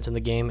defense in the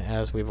game,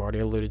 as we've already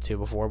alluded to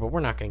before, but we're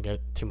not going to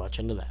get too much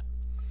into that.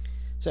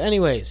 So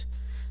anyways,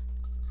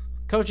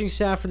 coaching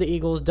staff for the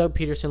Eagles, Doug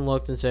Peterson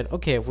looked and said,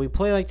 okay, if we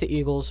play like the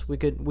Eagles,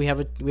 we have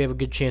a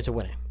good chance of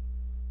winning.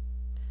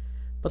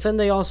 But then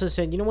they also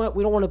said, you know what,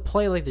 we don't want to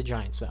play like the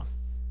Giants, though.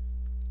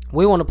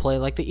 We want to play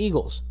like the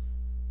Eagles.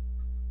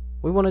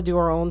 We want to do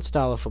our own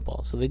style of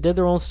football. So they did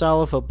their own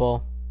style of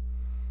football,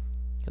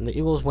 and the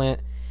Eagles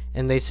went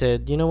and they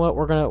said, you know what,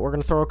 we're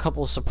gonna throw a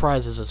couple of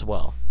surprises as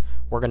well.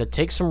 We're gonna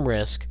take some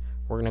risk.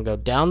 We're gonna go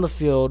down the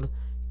field,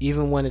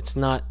 even when it's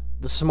not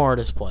the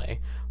smartest play.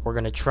 We're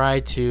gonna try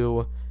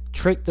to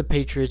trick the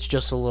Patriots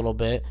just a little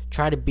bit,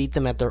 try to beat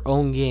them at their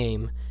own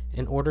game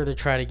in order to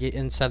try to get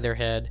inside their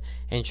head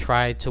and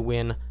try to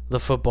win the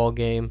football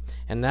game.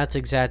 And that's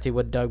exactly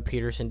what Doug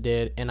Peterson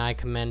did, and I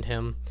commend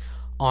him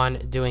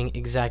on doing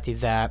exactly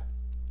that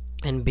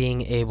and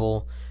being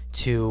able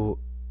to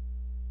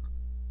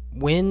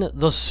win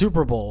the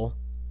Super Bowl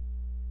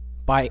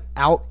by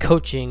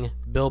out-coaching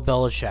Bill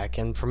Belichick.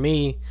 And for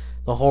me,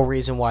 the whole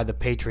reason why the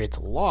Patriots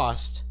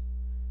lost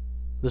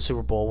the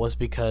Super Bowl was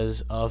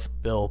because of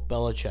Bill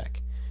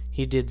Belichick.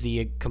 He did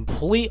the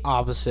complete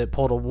opposite,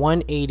 pulled a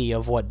 180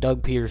 of what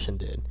Doug Peterson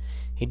did.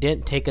 He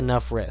didn't take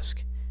enough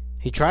risk.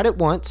 He tried it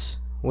once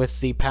with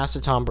the pass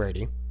to Tom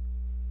Brady,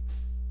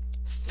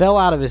 fell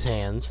out of his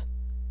hands,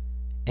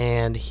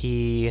 and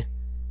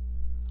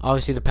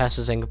obviously the pass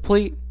is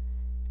incomplete,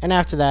 and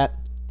after that,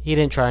 he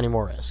didn't try any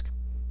more risk.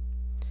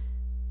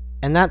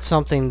 And that's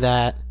something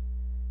that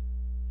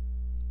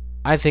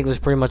I think was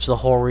pretty much the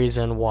whole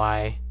reason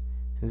why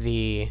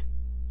the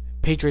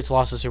Patriots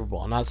lost the Super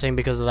Bowl. I'm not saying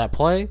because of that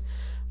play,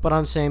 but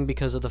I'm saying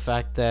because of the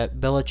fact that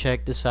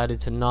Belichick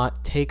decided to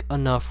not take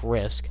enough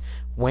risk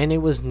when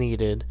it was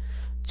needed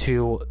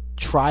to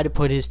try to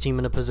put his team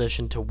in a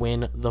position to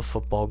win the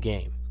football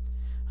game.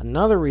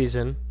 Another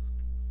reason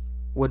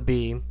would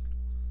be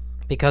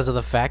because of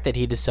the fact that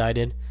he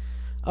decided,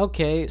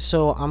 okay,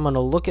 so I'm going to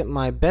look at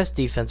my best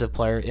defensive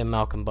player in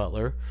Malcolm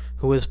Butler,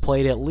 who has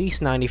played at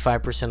least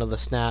 95% of the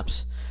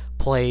snaps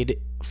played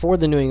for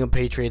the New England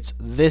Patriots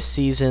this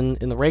season,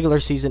 in the regular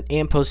season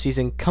and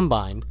postseason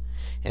combined,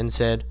 and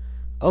said,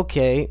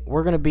 okay,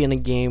 we're going to be in a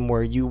game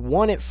where you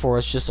won it for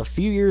us just a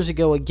few years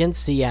ago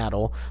against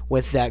Seattle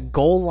with that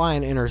goal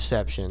line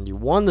interception. You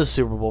won the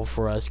Super Bowl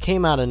for us,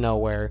 came out of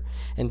nowhere,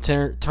 and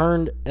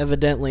turned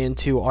evidently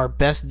into our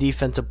best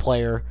defensive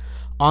player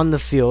on the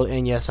field.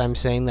 And yes, I'm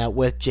saying that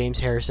with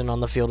James Harrison on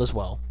the field as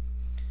well.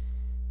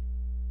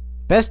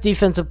 Best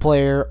defensive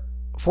player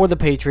for the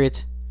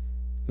Patriots,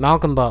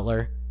 Malcolm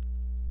Butler.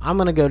 I'm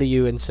going to go to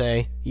you and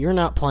say, you're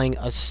not playing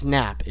a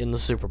snap in the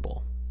Super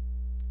Bowl.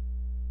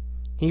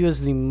 He was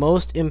the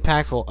most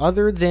impactful,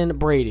 other than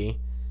Brady.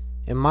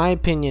 In my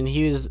opinion,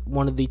 he is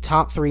one of the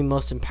top 3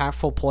 most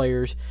impactful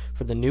players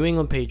for the New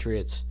England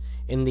Patriots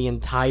in the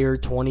entire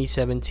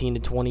 2017 to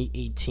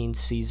 2018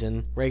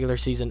 season, regular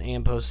season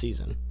and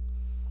postseason.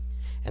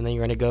 And then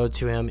you're going to go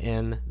to him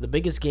in the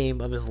biggest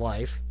game of his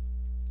life,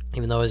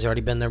 even though he's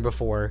already been there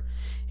before.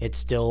 It's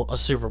still a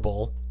Super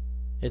Bowl.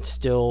 It's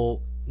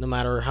still, no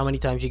matter how many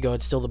times you go,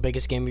 it's still the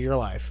biggest game of your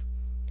life.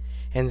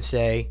 And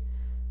say,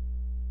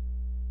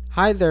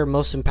 hi there,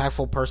 most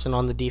impactful person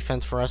on the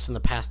defense for us in the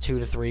past 2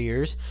 to 3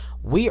 years.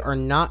 We are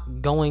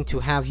not going to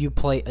have you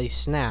play a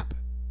snap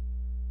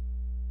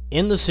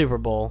in the Super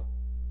Bowl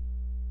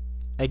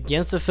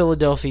against the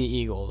Philadelphia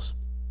Eagles,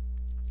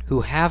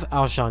 who have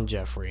Alshon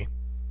Jeffrey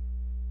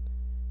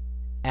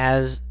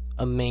as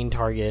a main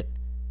target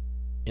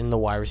in the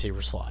wide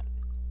receiver slot.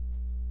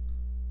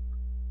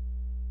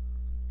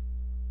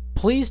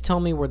 Please tell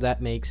me where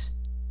that makes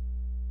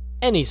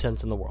any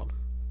sense in the world.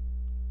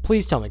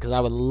 Please tell me, because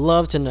I would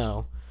love to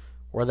know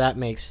where that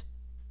makes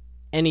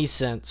any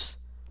sense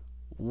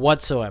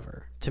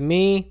whatsoever. To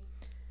me,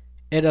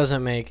 it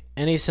doesn't make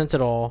any sense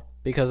at all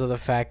because of the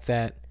fact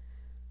that,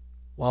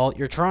 well,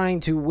 you're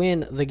trying to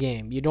win the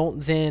game. You don't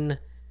then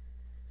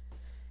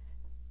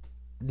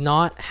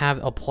not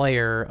have a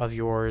player of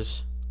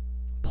yours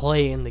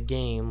play in the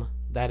game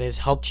that has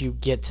helped you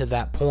get to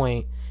that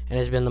point and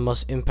has been the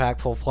most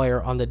impactful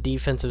player on the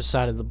defensive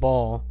side of the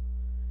ball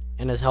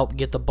and has helped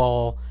get the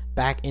ball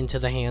back into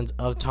the hands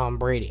of Tom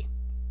Brady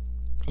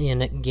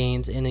in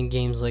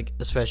games like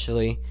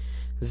especially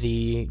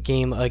the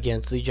game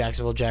against the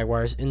Jacksonville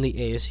Jaguars in the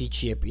AFC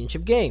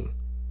Championship game.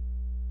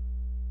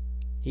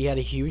 He had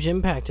a huge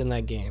impact in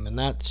that game, and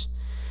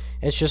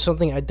it's just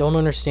something I don't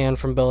understand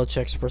from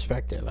Belichick's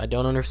perspective. I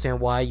don't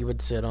understand why you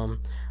would sit him.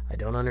 I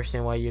don't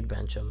understand why you'd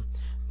bench him.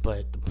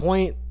 But the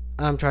point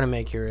I'm trying to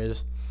make here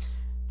is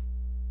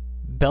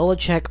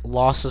Belichick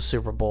lost the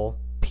Super Bowl.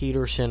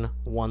 Peterson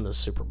won the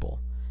Super Bowl.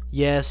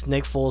 Yes,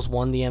 Nick Foles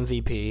won the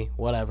MVP,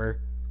 whatever.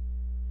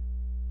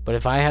 But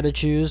if I had to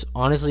choose,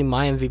 honestly,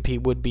 my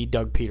MVP would be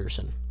Doug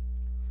Peterson.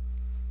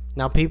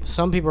 Now,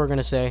 some people are going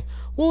to say,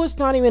 well, it's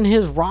not even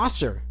his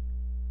roster.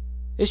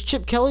 It's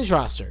Chip Kelly's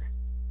roster.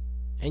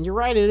 And you're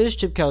right, it is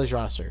Chip Kelly's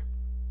roster.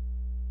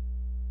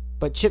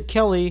 But Chip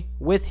Kelly,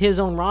 with his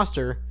own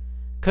roster,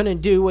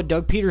 couldn't do what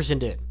Doug Peterson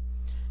did.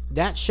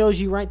 That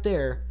shows you right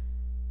there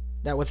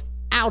that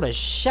without a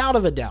shadow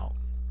of a doubt,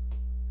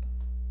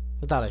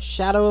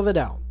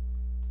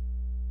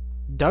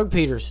 Doug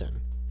Peterson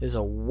is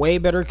a way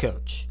better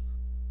coach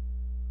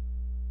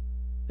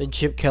than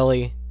Chip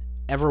Kelly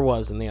ever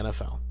was in the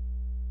NFL.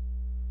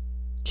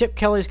 Chip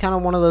Kelly's kind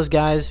of one of those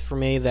guys for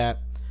me that,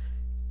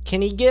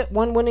 can he get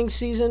one winning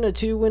season or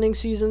two winning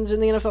seasons in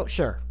the NFL?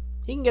 Sure.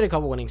 He can get a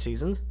couple winning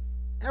seasons.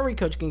 Every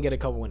coach can get a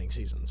couple winning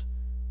seasons.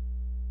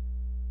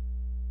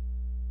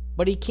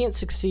 But he can't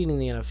succeed in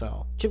the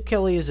NFL. Chip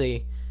Kelly is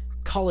a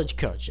college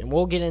coach, and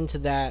we'll get into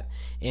that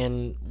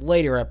in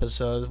later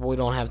episodes. We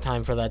don't have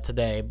time for that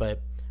today,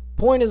 but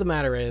point of the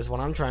matter is, what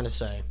I'm trying to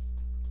say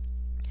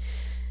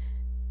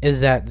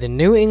is that the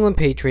New England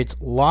Patriots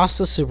lost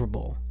the Super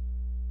Bowl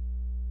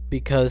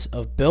because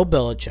of Bill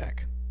Belichick,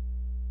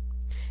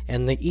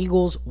 and the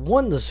Eagles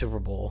won the Super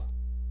Bowl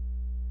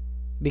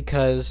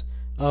because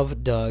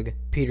of Doug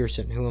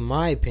Peterson, who, in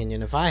my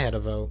opinion, if I had a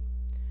vote,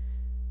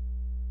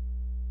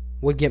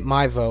 would get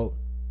my vote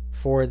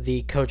for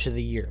the Coach of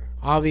the Year.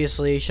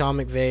 Obviously, Sean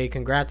McVay,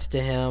 congrats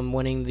to him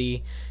winning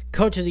the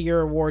Coach of the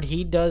Year award.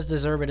 He does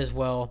deserve it as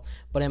well,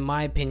 but in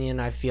my opinion,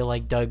 I feel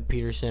like Doug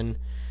Peterson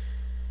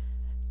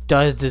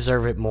does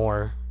deserve it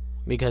more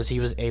because he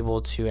was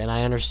able to, and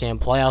I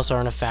understand playoffs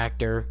aren't a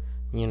factor.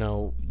 You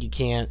know, you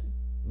can't,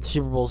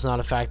 Super Bowl's not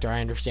a factor.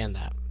 I understand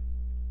that.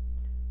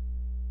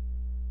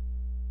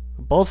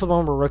 Both of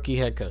them were rookie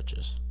head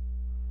coaches.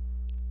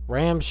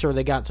 Rams, sure,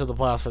 they got to the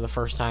playoffs for the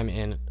first time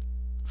in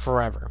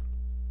forever.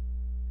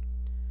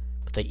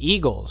 But the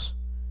Eagles,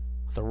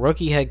 with a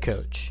rookie head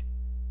coach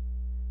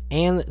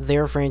and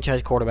their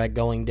franchise quarterback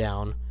going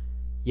down,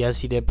 yes,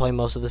 he did play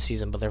most of the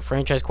season, but their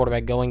franchise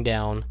quarterback going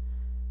down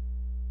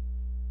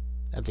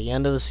at the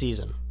end of the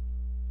season,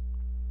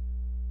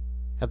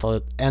 at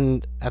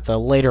the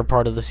later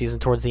part of the season,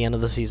 towards the end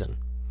of the season,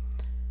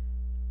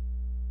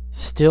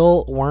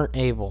 still weren't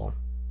able.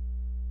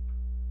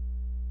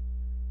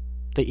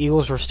 The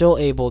Eagles were still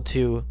able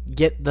to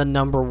get the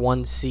number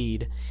 1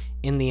 seed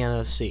in the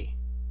NFC.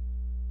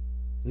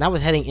 And that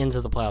was heading into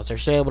the playoffs. They're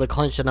still able to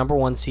clinch the number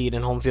 1 seed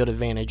and home field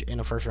advantage in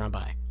a first-round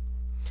bye.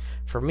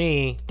 For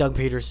me, Doug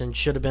Peterson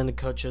should have been the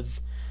Coach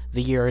of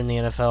the Year in the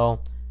NFL.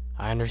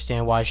 I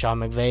understand why Sean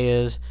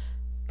McVay is.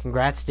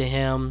 Congrats to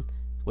him.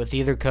 With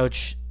either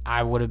coach,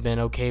 I would have been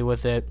okay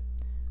with it.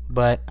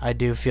 But I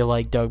do feel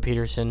like Doug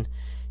Peterson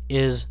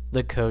is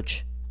the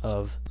Coach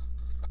of.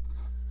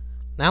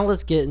 Now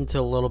let's get into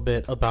a little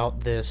bit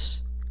about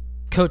this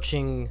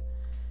coaching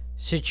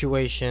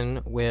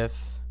situation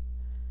with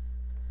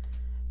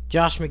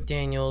Josh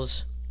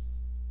McDaniels.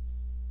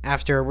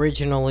 After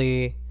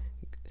originally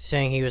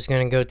saying he was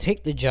going to go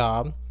take the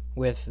job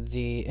with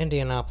the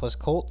Indianapolis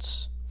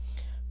Colts,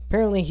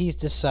 apparently he's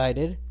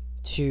decided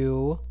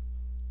to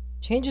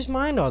change his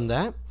mind on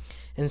that.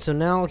 And so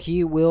now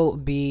he will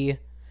be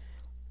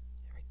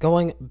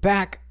going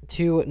back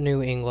to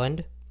New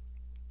England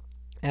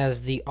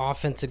as the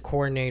offensive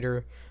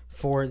coordinator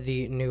for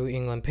the New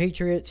England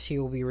Patriots. He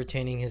will be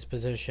retaining his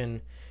position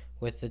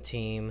with the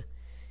team.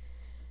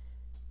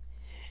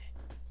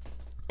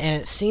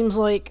 And it seems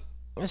like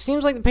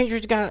the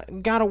Patriots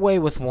got away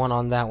with one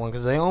on that one,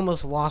 because they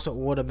almost lost what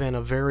would have been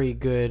a very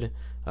good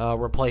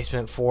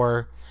replacement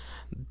for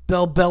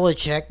Bill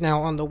Belichick.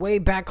 Now, on the way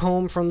back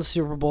home from the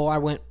Super Bowl, I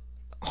went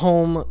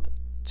home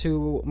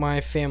to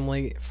my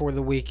family for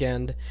the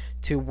weekend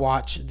to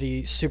watch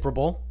the Super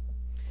Bowl.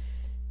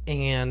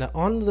 And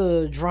on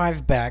the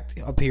drive back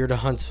up here to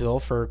Huntsville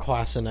for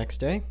class the next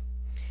day,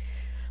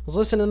 I was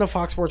listening to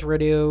Fox Sports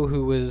Radio,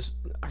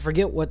 I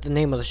forget what the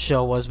name of the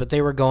show was, but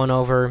they were going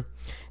over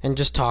and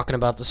just talking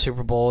about the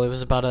Super Bowl. It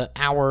was about an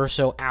hour or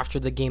so after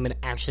the game had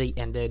actually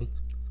ended. And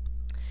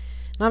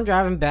I'm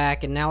driving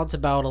back, and now it's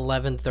about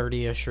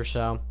 11:30-ish or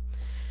so.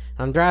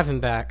 I'm driving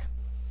back,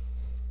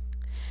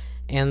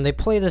 and they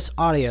play this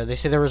audio. They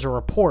say there was a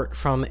report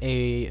from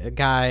a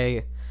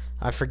guy.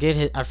 I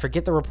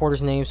forget the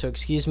reporter's name, so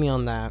excuse me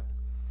on that.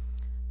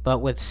 But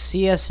with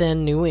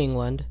CSN New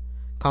England,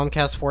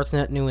 Comcast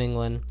Sportsnet New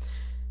England,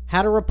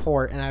 had a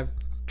report, and I've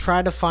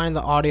tried to find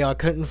the audio. I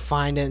couldn't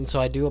find it, and so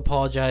I do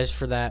apologize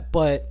for that.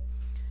 But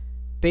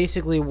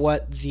basically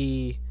what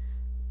the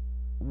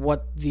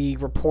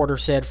reporter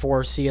said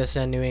for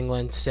CSN New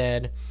England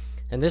said,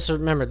 and this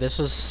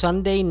was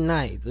Sunday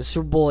night. The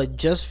Super Bowl had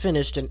just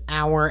finished an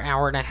hour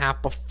and a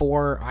half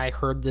before I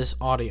heard this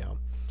audio.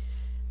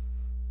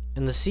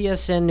 And the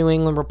CSN New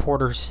England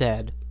reporter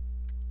said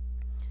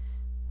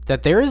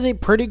that there is a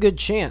pretty good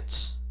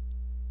chance,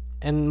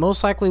 and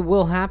most likely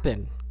will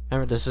happen,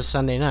 remember this is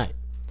Sunday night,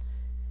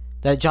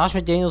 that Josh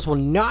McDaniels will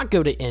not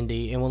go to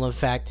Indy and will in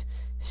fact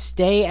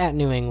stay at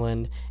New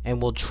England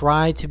and will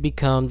try to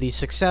become the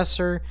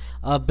successor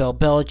of Bill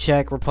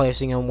Belichick,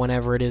 replacing him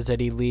whenever it is that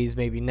he leaves,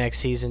 maybe next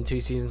season,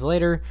 2 seasons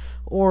later,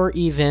 or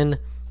even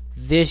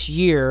this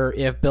year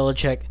if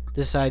Belichick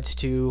decides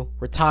to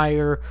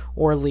retire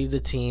or leave the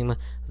team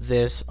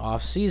this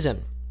offseason.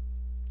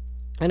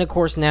 And of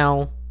course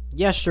now,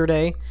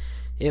 yesterday,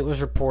 it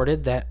was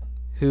reported that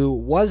who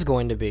was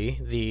going to be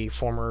the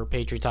former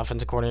Patriots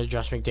offensive coordinator,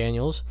 Josh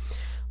McDaniels,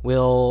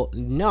 will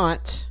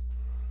not.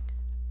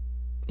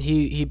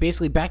 He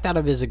basically backed out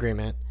of his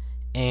agreement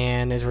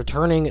and is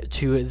returning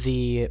to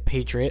the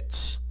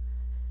Patriots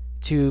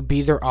to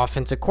be their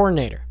offensive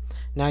coordinator.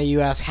 Now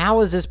you ask, how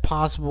is this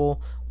possible?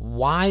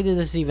 Why did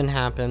this even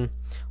happen?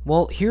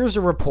 Well, here's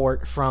a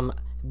report from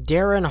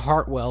Darren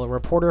Hartwell, a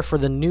reporter for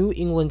the New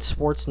England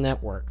Sports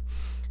Network.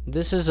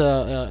 This is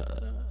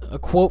a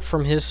quote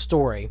from his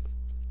story.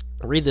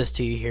 I'll read this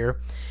to you here.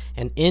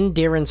 And in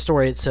Darren's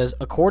story, it says,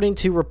 according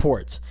to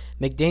reports,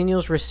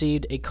 McDaniels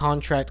received a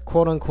contract,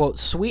 quote-unquote,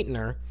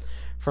 sweetener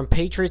from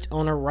Patriots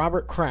owner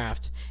Robert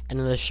Kraft and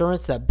an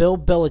assurance that Bill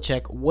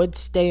Belichick would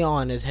stay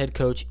on as head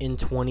coach in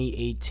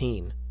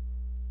 2018.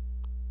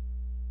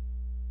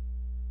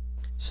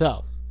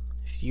 So,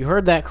 if you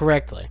heard that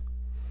correctly,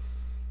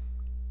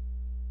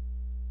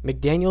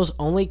 McDaniels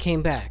only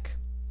came back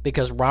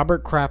because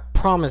Robert Kraft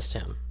promised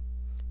him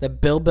that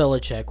Bill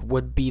Belichick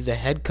would be the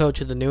head coach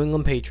of the New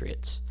England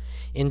Patriots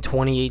in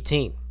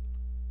 2018.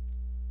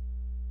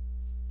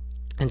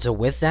 And so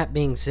with that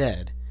being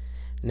said,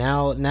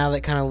 now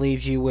that kind of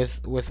leaves you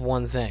with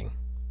one thing.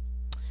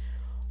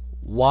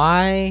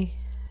 Why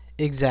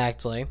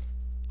exactly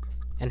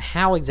and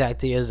how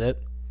exactly is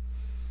it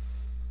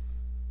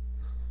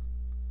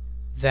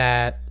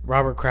that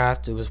Robert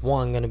Kraft was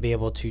going to be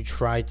able to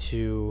try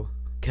to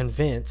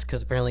convince,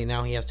 because apparently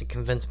now he has to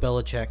convince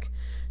Belichick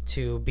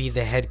to be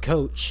the head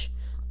coach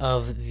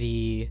of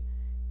the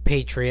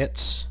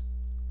Patriots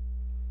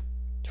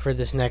for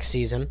this next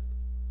season.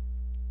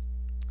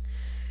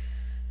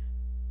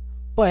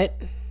 But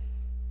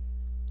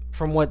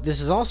from what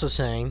this is also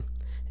saying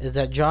is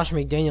that Josh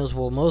McDaniels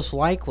will most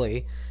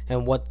likely,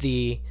 and what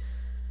the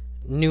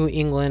New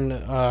England,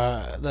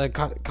 the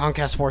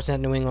Comcast Sportsnet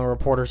New England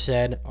reporter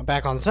said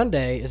back on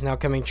Sunday is now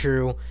coming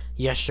true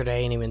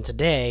yesterday and even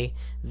today,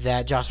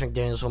 that Josh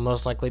McDaniels will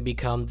most likely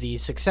become the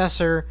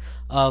successor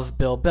of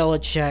Bill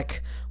Belichick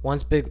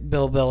once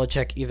Bill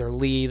Belichick either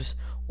leaves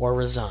or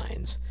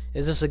resigns.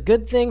 Is this a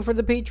good thing for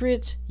the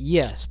Patriots?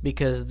 Yes,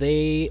 because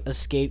they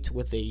escaped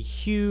with a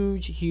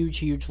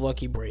huge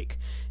lucky break,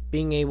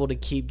 being able to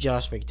keep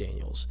Josh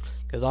McDaniels.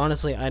 Because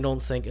honestly, I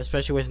don't think,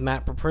 especially with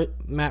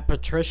Matt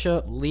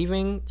Patricia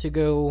leaving to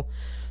go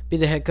be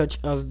the head coach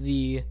of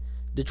the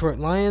Detroit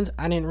Lions,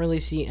 I didn't really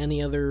see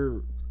any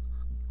other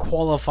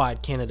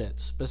qualified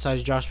candidates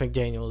besides Josh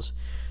McDaniels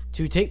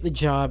to take the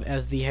job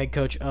as the head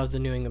coach of the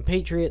New England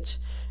Patriots.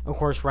 Of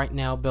course, right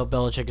now, Bill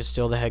Belichick is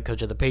still the head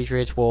coach of the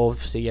Patriots. We'll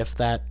see if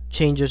that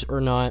changes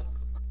or not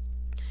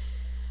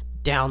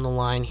down the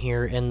line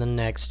here in the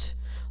next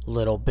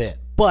little bit.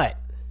 But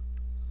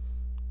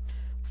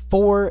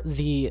for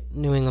the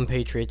New England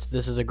Patriots,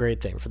 this is a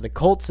great thing. For the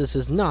Colts, this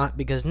is not,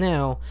 because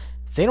now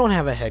they don't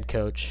have a head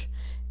coach,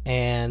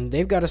 and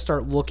they've got to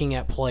start looking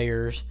at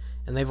players,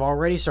 and they've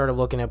already started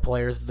looking at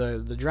players.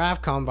 The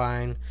draft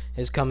combine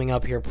is coming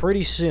up here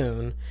pretty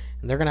soon,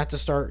 and they're going to have to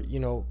start,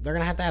 they're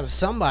going to have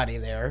somebody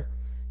there.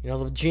 The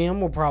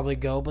GM will probably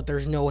go, but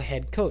there's no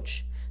head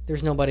coach.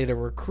 There's nobody to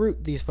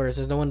recruit these players.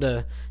 There's no one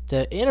to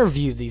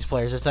interview these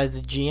players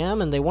besides the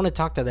GM, and they want to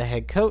talk to the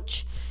head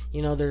coach.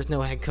 There's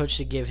no head coach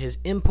to give his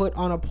input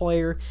on a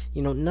player.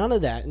 None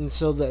of that. And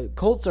so the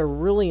Colts are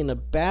really in a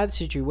bad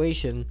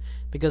situation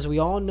because we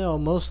all know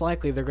most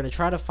likely they're going to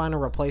try to find a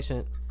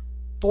replacement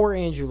for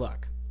Andrew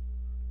Luck.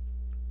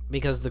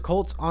 Because the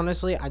Colts,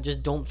 honestly, I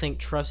just don't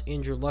trust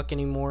Andrew Luck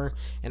anymore.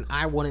 And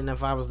I wouldn't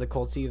if I was the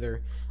Colts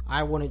either.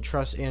 I wouldn't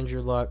trust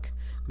Andrew Luck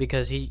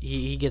because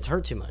he gets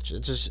hurt too much.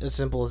 It's just as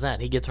simple as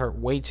that. He gets hurt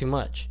way too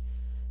much.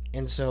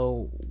 And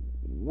so,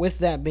 with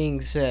that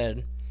being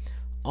said,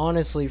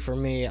 honestly, for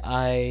me,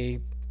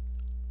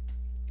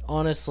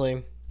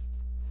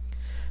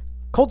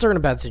 Colts are in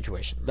a bad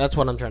situation. That's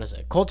what I'm trying to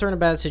say. Colts are in a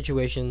bad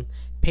situation.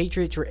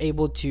 Patriots were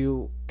able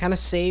to kind of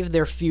save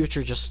their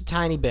future just a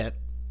tiny bit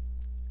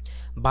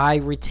by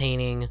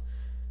retaining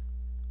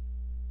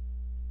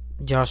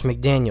Josh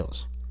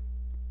McDaniels.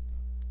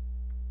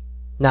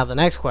 Now, the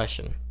next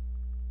question.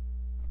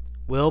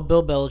 Will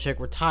Bill Belichick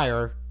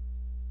retire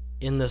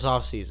in this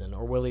offseason,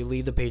 or will he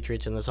lead the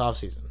Patriots in this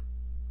offseason?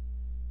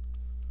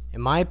 In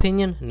my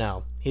opinion,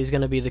 no. He's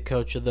going to be the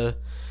coach of the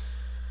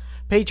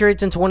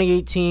Patriots in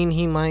 2018.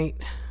 He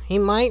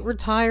might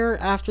retire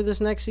after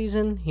this next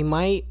season. He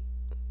might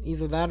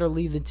either that or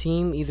lead the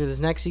team either this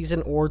next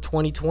season or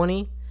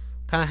 2020.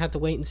 Kind of have to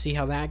wait and see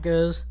how that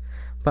goes.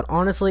 But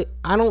honestly,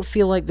 I don't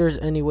feel like there's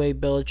any way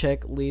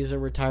Belichick leaves or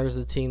retires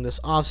the team this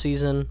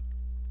offseason.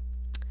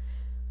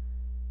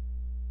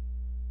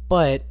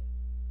 But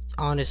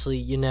honestly,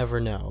 you never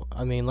know.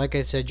 I mean, like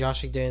I said,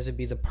 Josh McDaniels would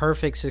be the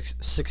perfect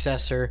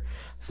successor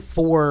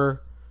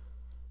for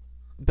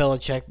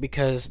Belichick,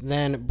 because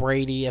then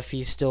Brady, if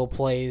he still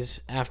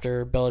plays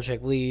after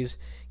Belichick leaves,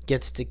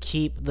 gets to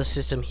keep the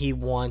system he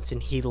wants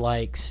and he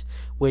likes.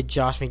 With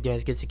Josh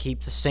McDaniels, gets to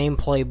keep the same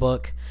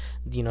playbook.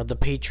 The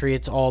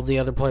Patriots, all the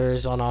other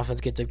players on offense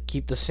get to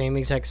keep the same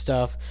exact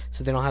stuff,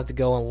 so they don't have to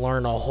go and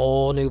learn a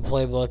whole new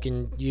playbook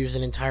and use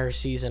an entire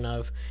season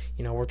of,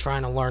 we're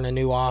trying to learn a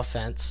new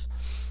offense.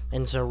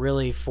 And so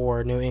really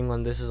for New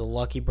England, this is a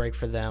lucky break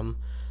for them.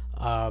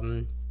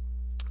 And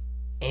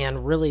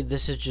really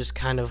this is just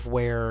kind of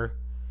where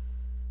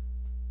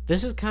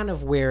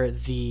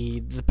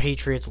the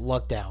Patriots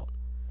lucked out.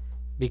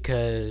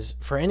 Because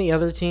for any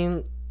other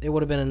team, it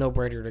would have been a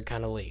no-brainer to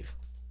kind of leave.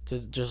 To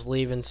just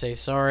leave and say,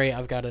 sorry,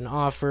 I've got an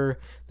offer,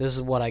 this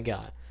is what I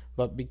got.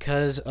 But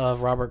because of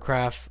Robert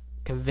Kraft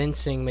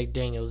convincing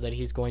McDaniels that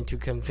he's going to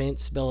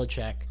convince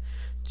Belichick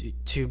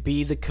to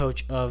be the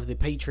coach of the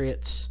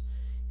Patriots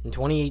in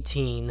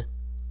 2018,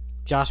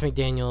 Josh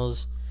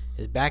McDaniels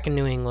is back in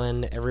New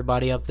England.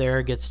 Everybody up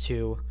there gets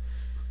to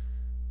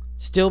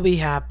still be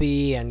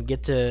happy and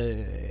get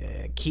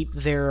to keep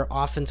their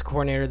offense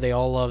coordinator they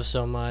all love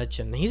so much.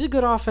 And he's a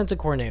good offensive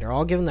coordinator.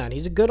 I'll give him that.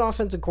 He's a good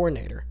offensive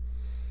coordinator.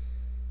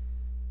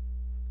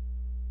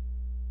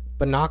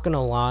 But not going to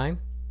lie,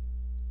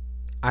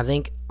 I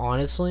think,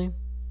 honestly,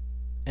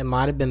 it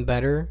might have been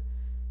better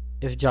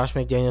if Josh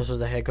McDaniels was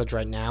the head coach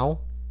right now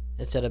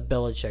instead of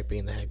Belichick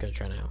being the head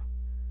coach right now.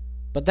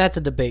 But that's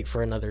a debate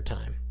for another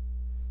time.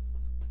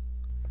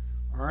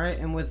 Alright,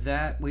 and with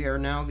that, we are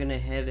now going to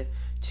head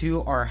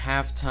to our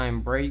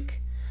halftime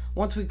break.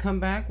 Once we come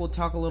back, we'll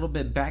talk a little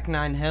bit back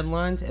nine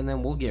headlines, and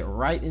then we'll get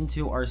right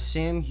into our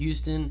Sam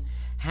Houston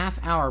half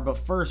hour. But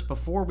first,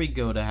 before we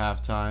go to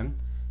halftime,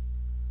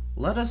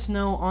 let us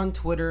know on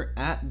Twitter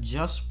at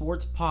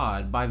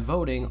JustSportsPod by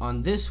voting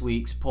on this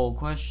week's poll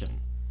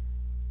question.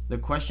 The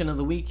question of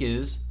the week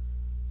is,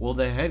 will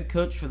the head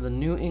coach for the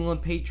New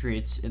England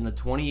Patriots in the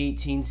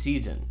 2018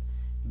 season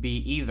be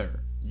either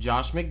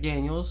Josh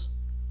McDaniels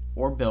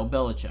or Bill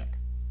Belichick?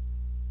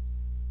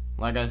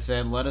 Like I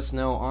said, let us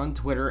know on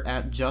Twitter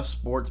at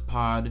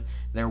JustSportsPod.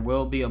 There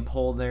will be a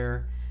poll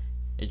there.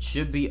 It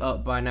should be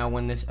up by now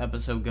when this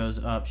episode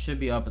goes up. Should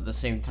be up at the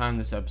same time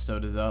this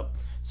episode is up.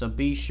 So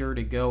be sure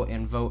to go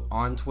and vote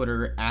on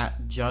Twitter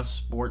at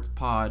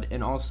JustSportsPod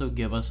and also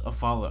give us a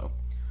follow.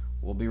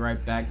 We'll be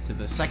right back to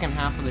the second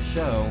half of the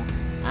show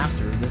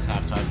after this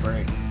halftime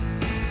break.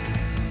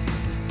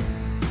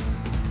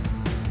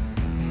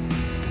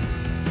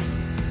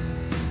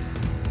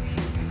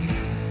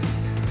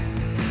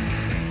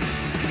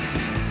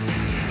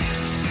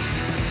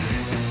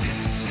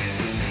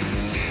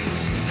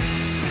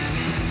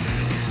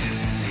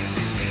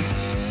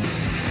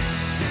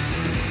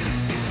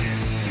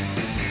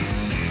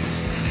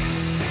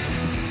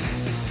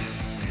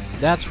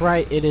 That's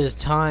right, it is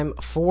time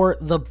for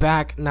the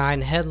back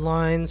nine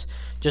headlines.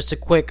 Just a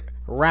quick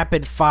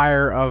rapid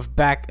fire of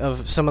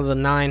some of the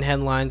 9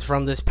 headlines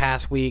from this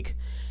past week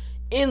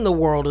in the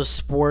world of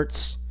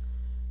sports.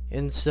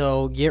 And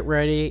so get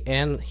ready,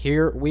 and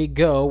here we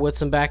go with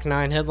some back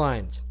nine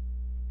headlines.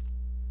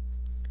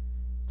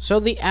 So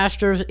the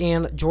Astros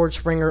and George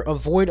Springer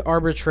avoid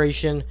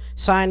arbitration,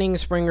 signing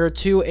Springer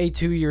to a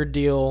 2-year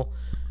deal,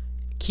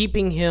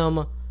 keeping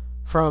him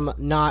from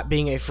not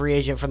being a free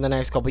agent for the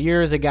next couple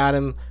years. They got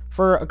him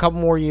for a couple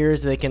more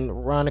years. They can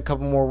run a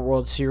couple more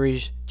World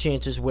Series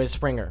chances with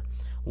Springer.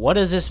 What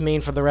does this mean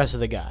for the rest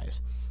of the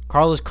guys?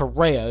 Carlos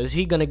Correa, is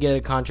he going to get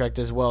a contract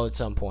as well at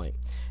some point?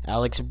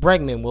 Alex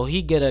Bregman, will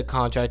he get a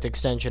contract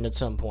extension at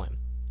some point?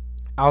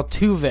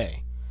 Altuve,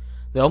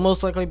 they'll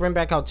most likely bring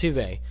back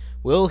Altuve.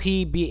 Will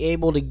he be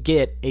able to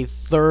get a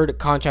 3rd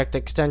contract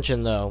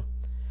extension, though,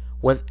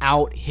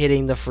 without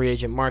hitting the free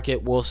agent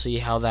market? We'll see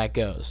how that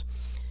goes.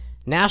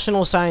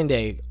 National Signing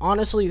Day.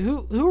 Honestly,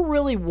 who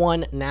really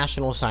won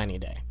National Signing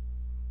Day?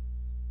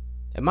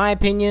 In my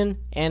opinion,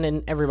 and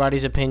in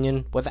everybody's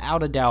opinion,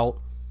 without a doubt,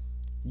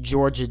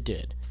 Georgia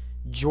did.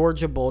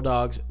 Georgia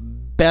Bulldogs,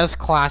 best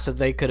class that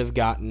they could have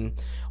gotten.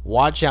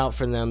 Watch out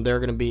for them. They're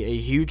going to be a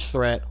huge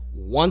threat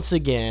once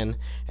again.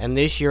 And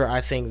this year,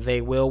 I think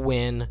they will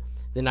win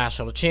the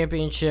national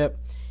championship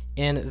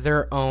in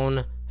their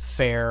own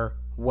fair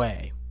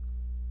way.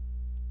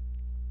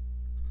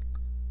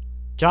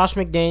 Josh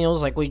McDaniels,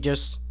 like we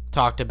just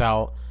talked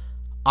about,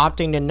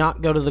 opting to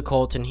not go to the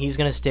Colts, and he's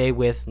going to stay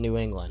with New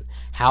England.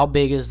 How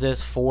big is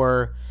this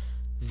for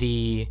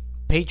the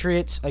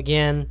Patriots?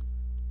 Again,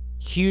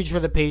 huge for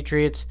the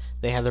Patriots.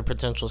 They have their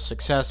potential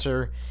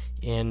successor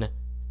in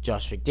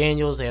Josh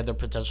McDaniels. They have their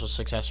potential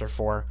successor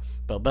for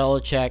Bill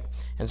Belichick.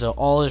 And so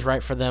all is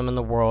right for them in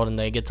the world, and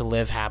they get to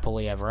live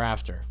happily ever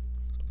after.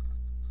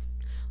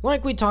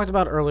 Like we talked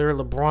about earlier,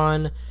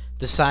 LeBron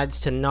decides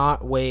to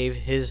not waive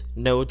his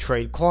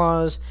no-trade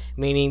clause,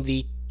 meaning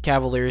the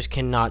Cavaliers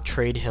cannot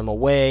trade him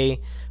away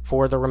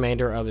for the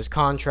remainder of his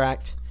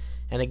contract.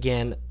 And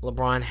again,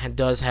 LeBron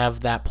does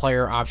have that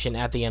player option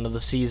at the end of the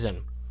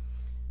season.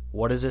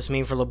 What does this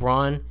mean for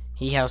LeBron?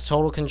 He has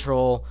total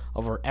control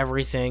over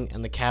everything,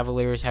 and the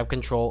Cavaliers have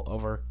control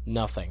over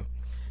nothing.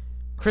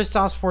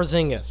 Kristaps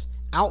Porzingis,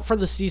 out for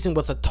the season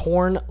with a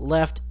torn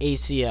left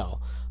ACL.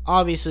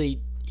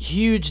 Obviously,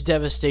 huge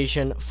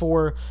devastation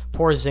for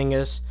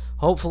Porzingis.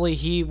 Hopefully,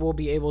 he will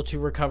be able to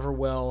recover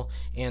well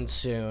and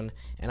soon,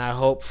 and I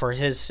hope for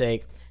his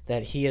sake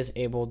that he is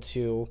able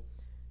to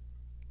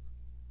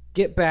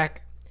get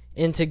back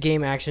into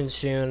game action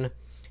soon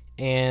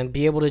and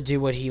be able to do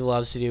what he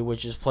loves to do,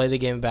 which is play the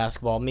game of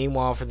basketball.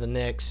 Meanwhile, for the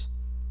Knicks,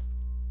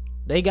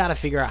 they got to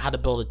figure out how to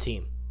build a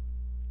team.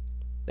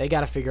 They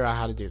got to figure out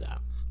how to do that.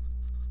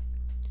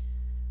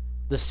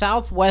 The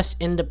Southwest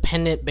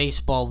Independent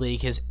Baseball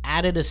League has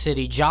added a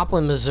city,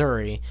 Joplin,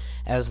 Missouri,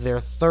 as their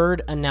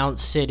third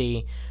announced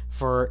city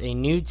for a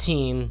new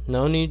team.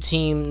 No new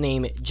team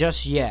name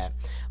just yet,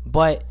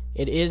 but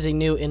it is a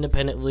new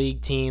independent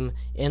league team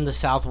in the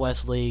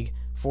Southwest League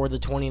for the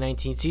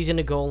 2019 season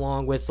to go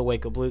along with the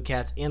Waco Blue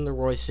Cats and the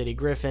Royce City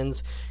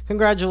Griffins.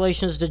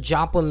 Congratulations to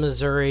Joplin,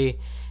 Missouri,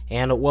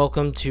 and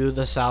welcome to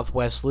the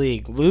Southwest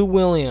League. Lou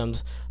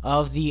Williams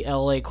of the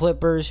LA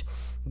Clippers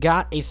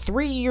got a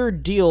 3-year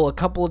deal a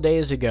couple of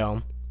days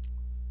ago,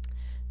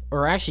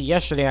 or actually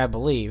yesterday, I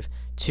believe,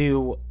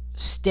 to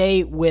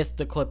stay with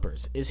the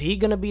Clippers. Is he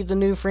going to be the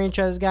new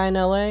franchise guy in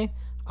LA?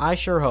 I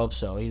sure hope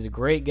so. He's a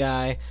great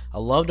guy. I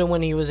loved him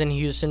when he was in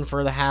Houston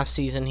for the half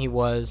season he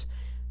was.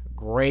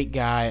 Great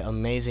guy,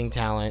 amazing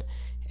talent,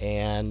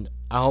 and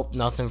I hope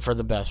nothing for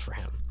the best for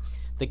him.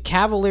 The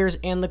Cavaliers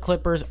and the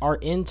Clippers are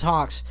in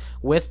talks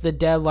with the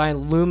deadline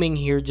looming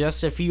here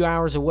just a few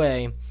hours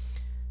away.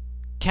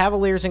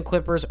 Cavaliers and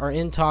Clippers are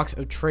in talks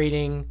of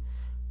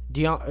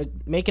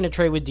making a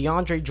trade with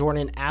DeAndre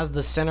Jordan as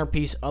the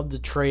centerpiece of the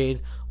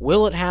trade.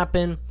 Will it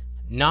happen?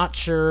 Not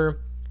sure.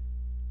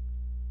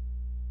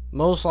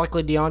 Most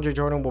likely DeAndre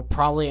Jordan will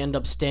probably end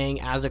up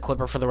staying as a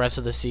Clipper for the rest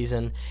of the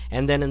season,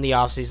 and then in the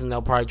offseason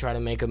they'll probably try to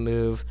make a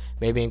move,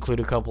 maybe include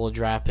a couple of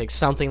draft picks,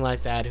 something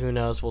like that. Who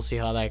knows? We'll see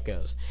how that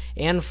goes.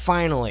 And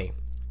finally,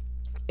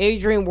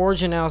 Adrian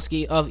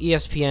Wojnarowski of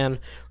ESPN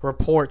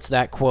reports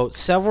that, quote,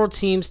 several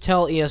teams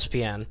tell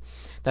ESPN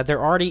that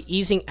they're already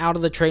easing out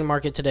of the trade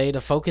market today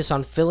to focus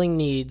on filling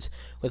needs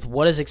with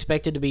what is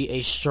expected to be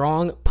a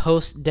strong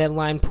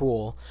post-deadline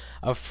pool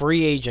of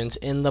free agents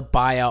in the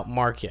buyout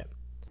market.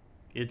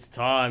 It's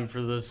time for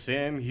the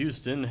Sam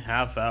Houston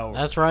half hour.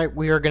 That's right.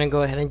 We are going to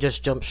go ahead and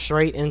just jump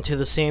straight into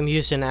the Sam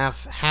Houston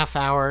half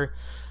hour.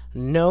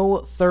 No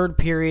third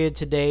period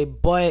today,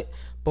 but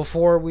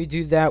before we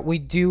do that, we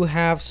do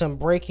have some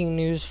breaking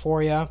news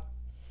for you.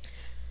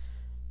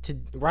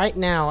 Right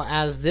now,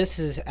 as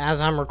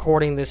I'm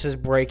recording, this is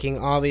breaking.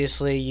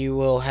 Obviously, you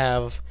will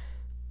have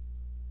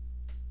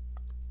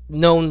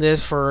known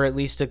this for at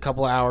least a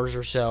couple hours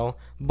or so,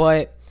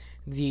 but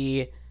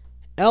the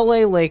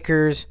LA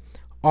Lakers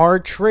are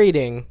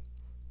trading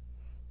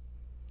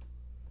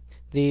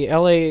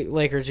Jordan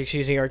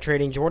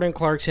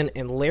Clarkson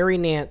and Larry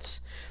Nance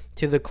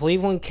to the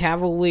Cleveland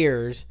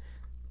Cavaliers.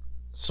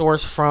 A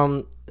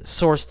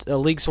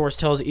league source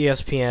tells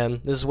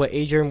ESPN. This is what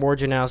Adrian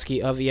Wojnarowski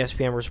of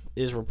ESPN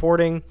is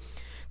reporting.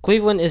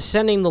 Cleveland is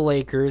sending the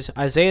Lakers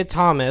Isaiah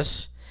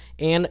Thomas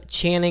and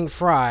Channing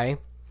Frye.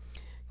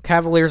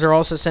 Cavaliers are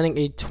also sending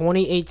a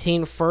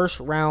 2018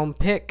 first-round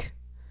pick.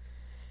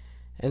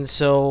 And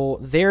so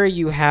there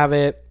you have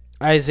it.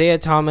 Isaiah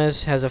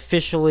Thomas has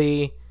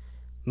officially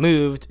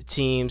moved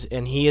teams,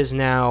 and he is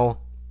now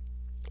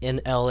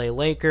an LA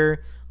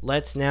Laker.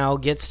 Let's now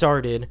get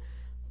started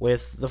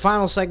with the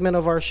final segment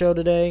of our show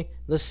today,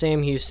 the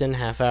Sam Houston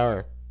half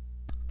hour.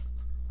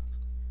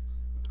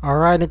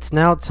 Alright, it's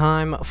now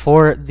time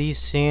for the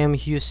Sam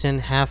Houston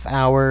half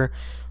hour.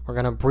 We're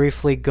going to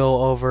briefly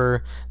go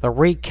over the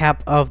recap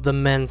of the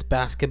men's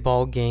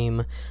basketball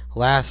game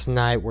last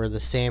night where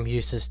the Sam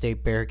Houston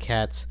State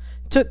Bearcats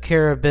took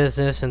care of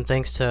business, and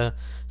thanks to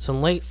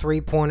some late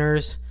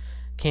three-pointers,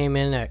 came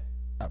in at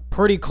a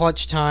pretty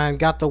clutch time,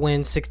 got the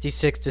win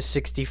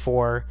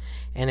 66-64,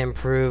 and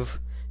improved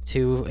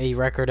to a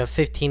record of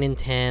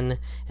 15-10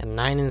 and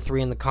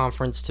 9-3 in the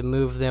conference to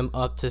move them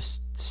up to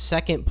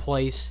second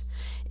place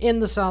in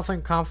the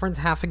Southland Conference,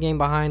 half a game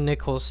behind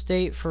Nicholls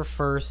State for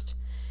first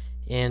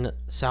in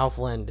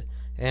Southland.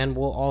 And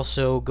we'll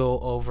also go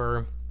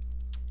over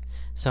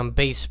some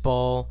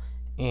baseball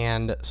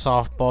and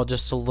softball,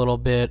 just a little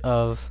bit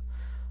of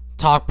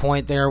talk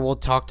point there. We'll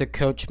talk to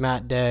Coach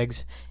Matt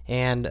Deggs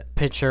and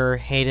pitcher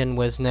Hayden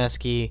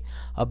Wisniewski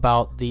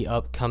about the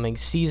upcoming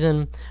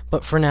season.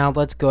 But for now,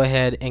 let's go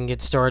ahead and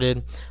get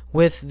started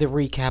with the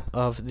recap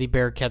of the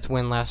Bearcats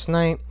win last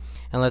night.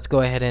 And let's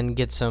go ahead and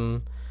get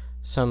some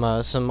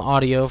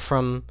audio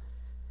from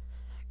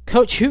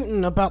Coach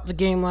Hooten about the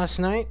game last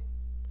night.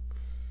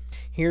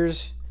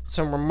 Here's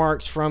some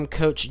remarks from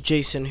Coach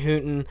Jason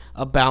Hooten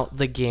about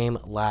the game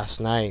last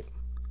night.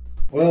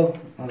 Well,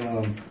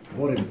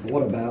 what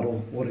a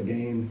battle, what a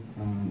game.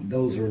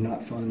 Those are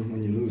not fun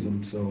when you lose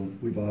them, so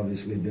we've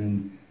obviously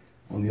been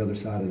on the other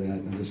side of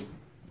that.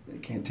 I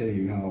can't tell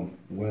you how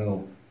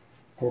well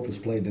Corpus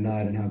played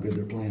tonight and how good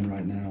they're playing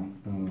right now.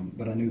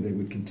 But I knew they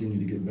would continue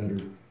to get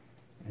better,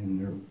 and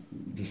they're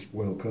just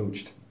well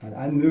coached.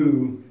 I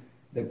knew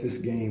that this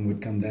game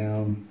would come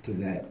down to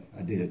that.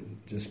 I did,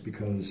 just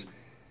because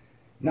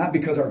not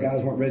because our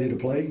guys weren't ready to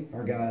play.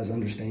 Our guys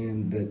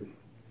understand that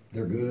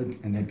they're good,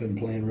 and they've been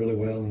playing really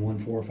well and won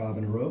 4 or 5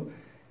 in a row.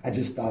 I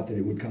just thought that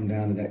it would come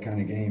down to that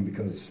kind of game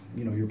because,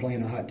 you're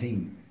playing a hot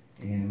team.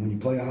 And when you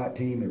play a hot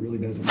team, it really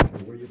doesn't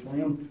matter where you play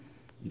them.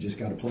 You just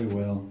got to play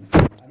well.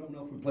 I don't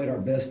know if we played our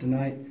best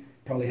tonight.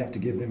 Probably have to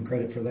give them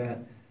credit for that.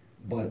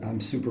 But I'm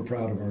super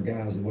proud of our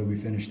guys, the way we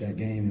finished that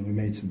game, and we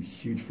made some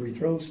huge free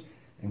throws,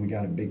 and we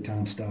got a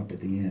big-time stop at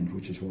the end,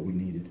 which is what we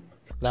needed.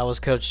 That was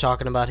Coach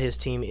talking about his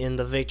team in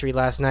the victory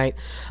last night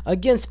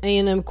against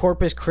A&M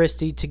Corpus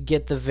Christi to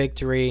get the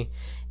victory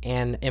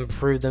and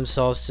improve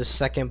themselves to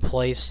second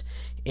place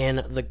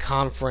in the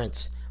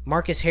conference.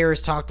 Marcus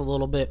Harris talked a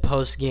little bit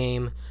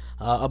post-game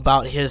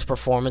about his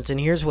performance, and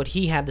here's what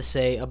he had to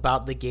say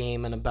about the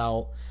game and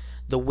about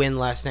the win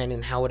last night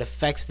and how it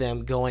affects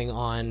them going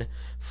on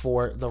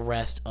for the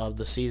rest of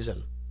the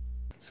season.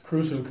 It's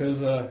crucial because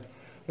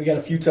we got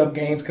a few tough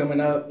games coming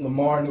up.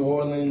 Lamar, New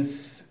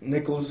Orleans,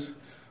 Nichols,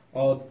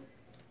 all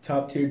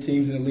top-tier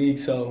teams in the league,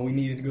 so we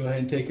needed to go ahead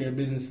and take care of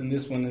business in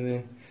this one and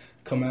then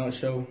come out and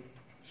show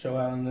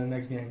out in the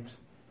next games.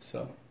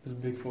 So it was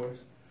big for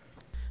us.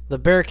 The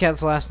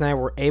Bearcats last night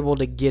were able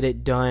to get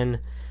it done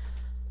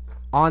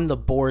on the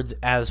boards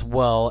as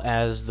well,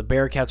 as the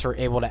Bearcats were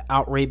able to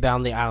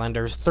out-rebound the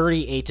Islanders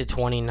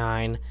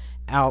 38-29,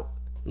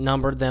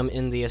 outnumbered them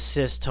in the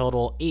assist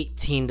total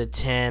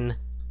 18-10,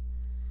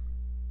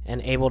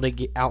 and able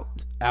to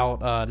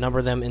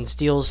outnumber them in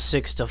steals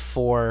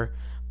 6-4.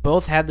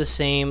 Both had the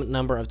same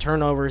number of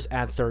turnovers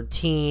at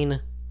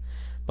 13,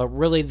 but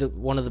really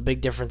one of the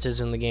big differences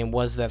in the game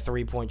was that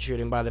three-point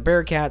shooting by the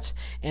Bearcats,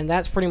 and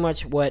that's pretty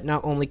much what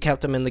not only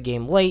kept them in the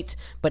game late,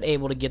 but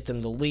able to get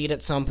them the lead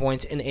at some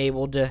points and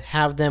able to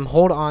have them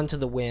hold on to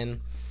the win,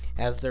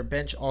 as their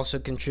bench also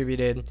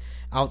contributed,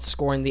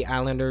 outscoring the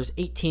Islanders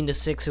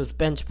 18-6 with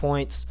bench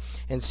points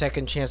and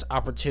second chance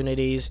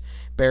opportunities.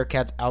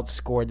 Bearcats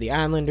outscored the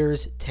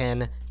Islanders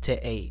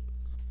 10-8.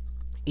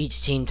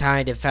 Each team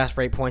tied in fast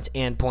break points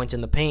and points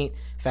in the paint.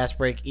 Fast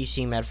break, each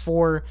team had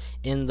 4.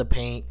 In the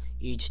paint,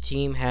 each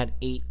team had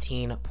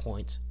 18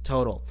 points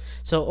total.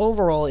 So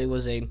overall, it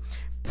was a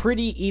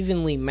pretty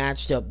evenly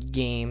matched up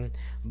game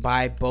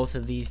by both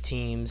of these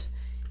teams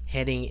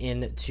heading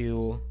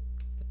into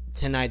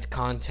tonight's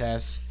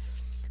contest.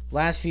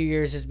 Last few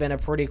years has been a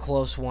pretty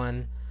close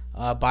one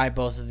by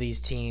both of these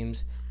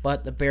teams,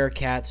 but the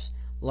Bearcats,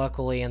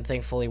 luckily and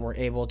thankfully, were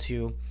able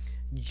to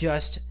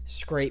just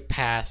scrape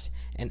past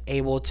and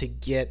able to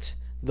get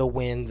the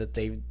win that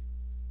they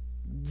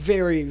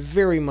very,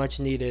 very much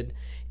needed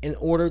in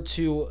order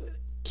to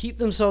keep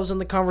themselves in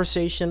the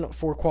conversation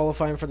for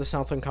qualifying for the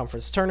Southland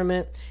Conference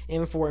Tournament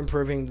and for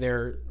improving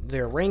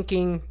their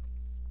ranking,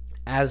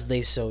 as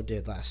they so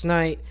did last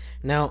night.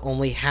 Now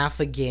only half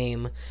a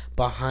game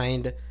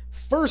behind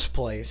first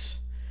place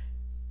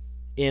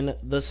in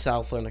the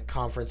Southland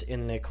Conference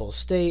in Nicholls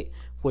State,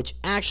 which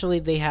actually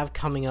they have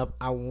coming up,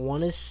 I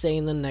want to say,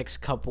 in the next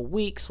couple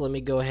weeks. Let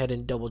me go ahead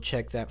and double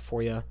check that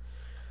for you,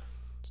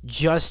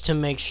 just to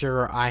make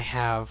sure I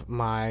have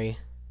my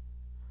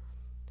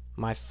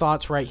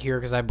thoughts right here,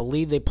 because I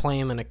believe they play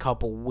them in a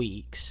couple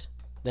weeks.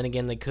 Then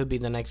again, they could be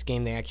the next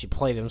game they actually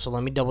play them, so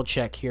let me double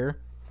check here.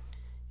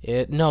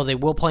 No, they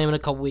will play them in a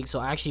couple weeks.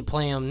 They'll actually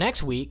play them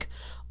next week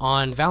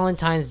on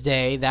Valentine's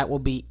Day. That will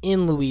be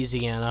in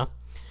Louisiana.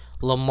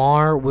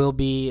 Lamar will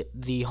be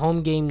the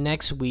home game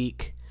next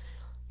week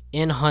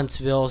in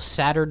Huntsville,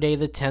 Saturday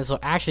the 10th. So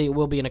actually, it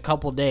will be in a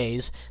couple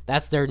days.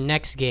 That's their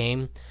next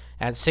game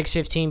at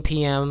 6:15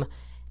 p.m.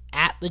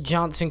 at the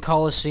Johnson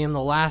Coliseum.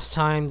 The last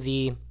time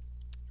the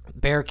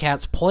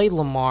Bearcats played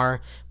Lamar,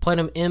 played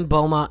them in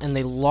Beaumont, and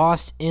they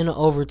lost in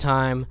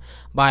overtime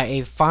by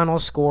a final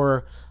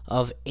score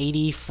of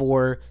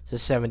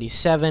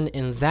 84-77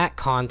 in that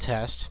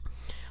contest.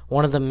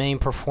 One of the main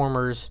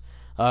performers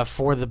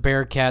for the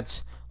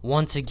Bearcats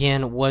once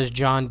again was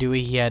John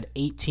Dewey. He had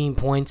 18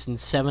 points and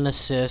 7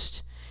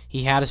 assists.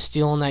 He had a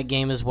steal in that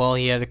game as well.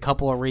 He had a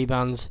couple of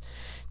rebounds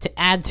to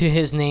add to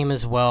his name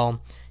as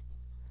well.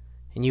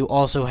 And you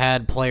also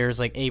had players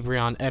like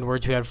Abrion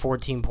Edwards, who had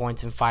 14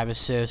 points and 5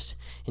 assists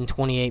in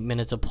 28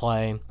 minutes of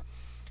play.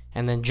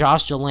 And then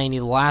Josh Delaney,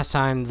 the last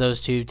time those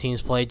two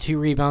teams played, 2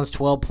 rebounds,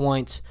 12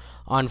 points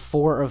on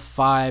 4 of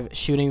 5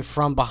 shooting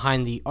from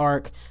behind the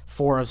arc,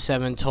 4 of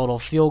 7 total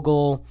field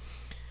goal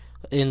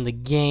in the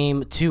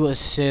game, 2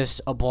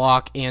 assists, a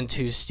block, and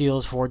 2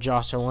 steals for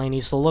Josh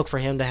Delaney. So look for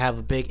him to have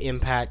a big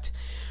impact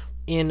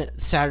in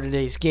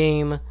Saturday's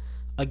game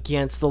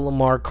against the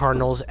Lamar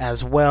Cardinals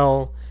as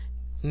well.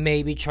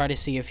 Maybe try to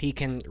see if he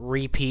can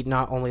repeat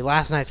not only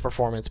last night's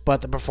performance,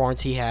 but the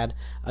performance he had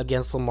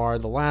against Lamar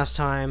the last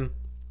time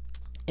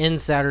in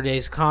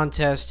Saturday's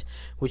contest,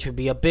 which would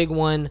be a big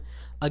one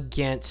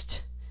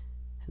against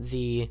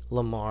the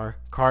Lamar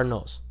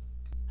Cardinals.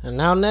 And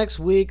now next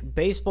week,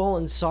 baseball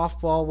and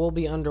softball will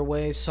be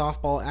underway.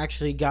 Softball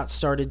actually got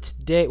started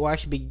today, will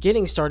actually be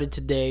getting started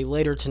today,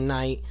 later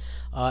tonight,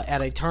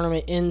 at a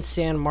tournament in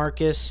San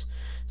Marcos.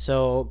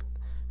 So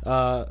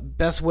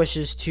Best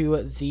wishes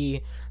to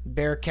the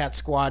Bearcat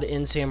squad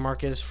in San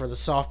Marcos for the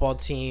softball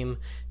team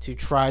to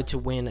try to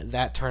win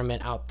that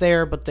tournament out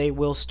there, but they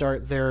will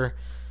start their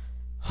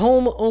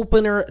home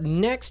opener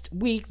next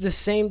week, the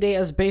same day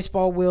as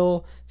baseball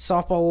will.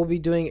 Softball will be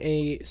doing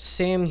a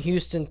Sam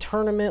Houston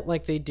tournament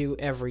like they do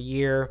every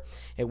year.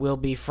 It will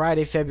be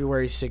Friday,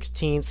 February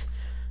 16th.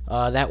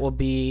 That will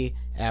be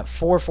at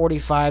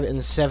 4:45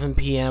 and 7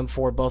 p.m.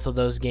 for both of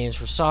those games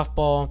for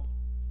softball.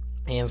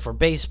 And for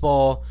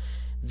baseball,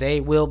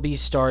 they will be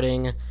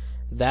starting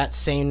that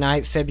same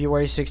night,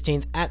 February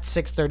 16th at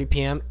 6:30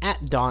 p.m.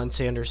 at Don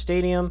Sanders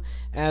Stadium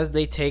as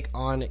they take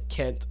on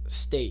Kent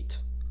State.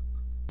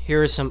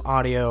 Here is some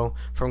audio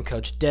from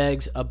Coach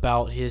Deggs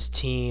about his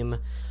team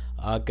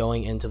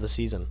going into the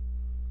season.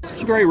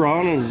 It's a great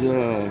run.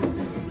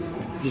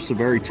 It's just a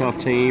very tough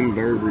team,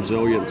 very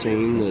resilient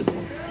team that,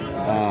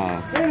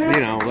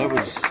 that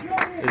was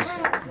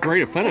as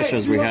great a finish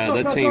as we had.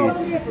 That team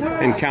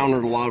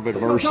encountered a lot of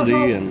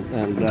adversity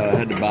and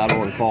had to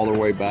battle and claw their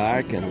way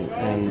back.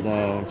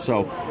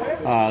 So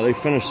they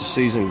finished the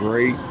season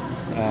great.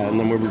 And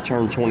then we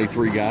returned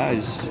 23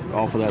 guys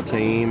off of that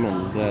team,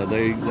 and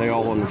they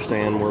all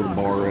understand where the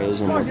bar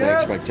is and what the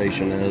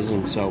expectation is.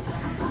 And so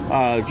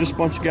just a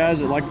bunch of guys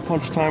that like to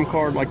punch a time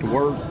card, like to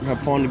work, have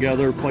fun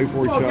together, play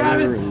for each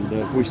other, and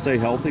if we stay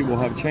healthy, we'll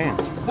have a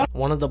chance.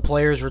 One of the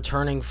players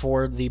returning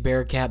for the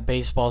Bearcat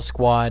baseball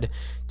squad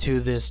to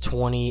this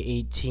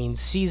 2018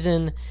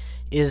 season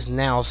is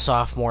now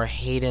sophomore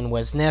Hayden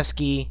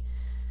Wisniewski.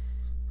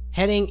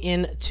 Heading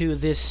into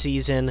this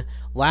season,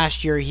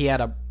 last year he had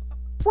a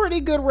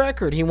pretty good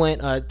record. He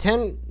went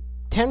 10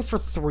 for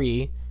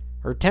 2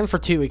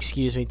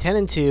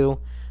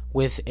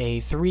 with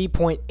a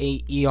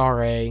 3.8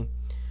 ERA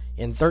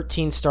in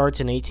 13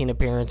 starts and 18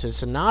 appearances.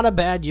 So not a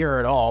bad year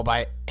at all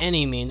by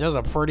any means. That was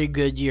a pretty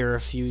good year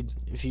if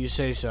you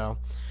say so.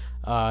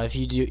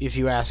 If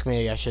you ask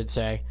me, I should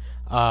say.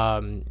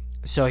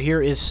 So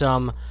here is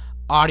some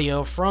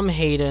audio from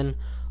Hayden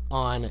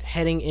on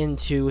heading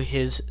into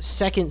his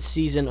second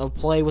season of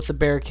play with the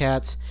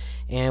Bearcats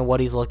and what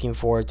he's looking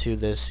forward to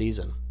this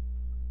season.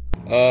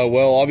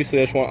 Well,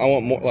 obviously, I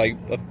want more. I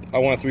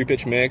want a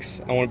 3-pitch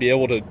mix. I want to be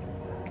able to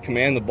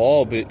command the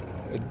ball, but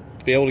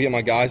be able to get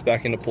my guys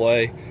back into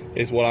play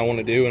is what I want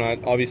to do. And I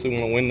obviously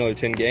want to win another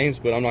 10 games,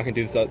 but I'm not going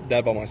to do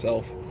that by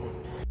myself.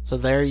 So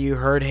there you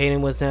heard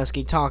Hayden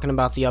Wisniewski talking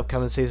about the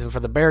upcoming season for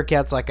the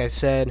Bearcats. Like I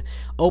said,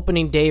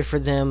 opening day for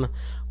them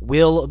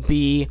will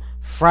be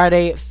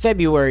Friday,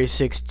 February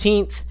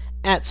 16th.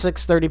 At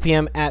 6:30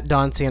 p.m. at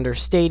Don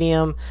Sanders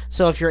Stadium.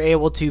 So if you're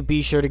able to,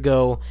 be sure to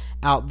go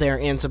out there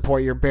and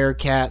support your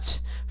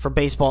Bearcats for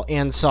baseball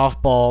and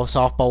softball.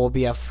 Softball will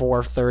be at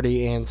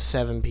 4:30 and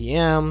 7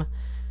 p.m.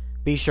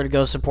 Be sure to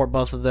go support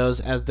both of those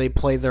as they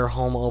play their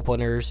home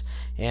openers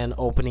and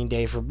opening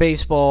day for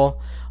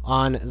baseball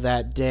on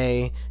that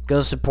day.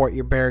 Go support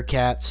your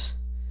Bearcats.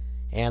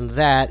 And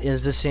that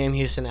is the Sam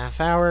Houston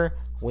Half Hour.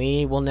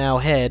 We will now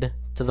head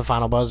to the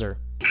final buzzer.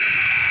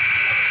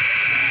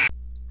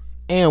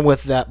 And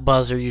with that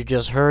buzzer you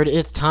just heard,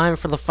 it's time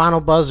for the final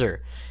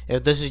buzzer.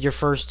 If this is your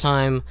first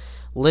time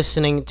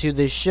listening to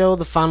this show,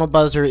 the final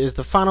buzzer is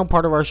the final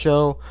part of our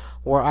show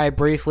where I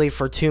briefly,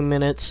 for 2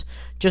 minutes,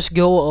 just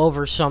go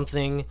over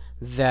something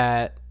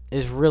that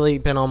has really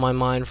been on my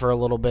mind for a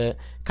little bit,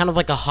 kind of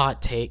like a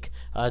hot take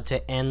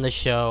to end the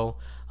show.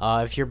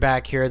 If you're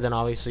back here, then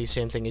obviously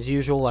same thing as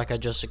usual, like I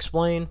just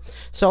explained.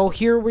 So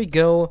here we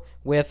go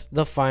with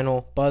the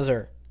final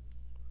buzzer.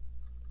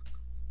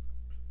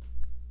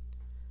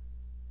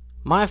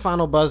 My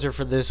final buzzer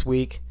for this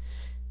week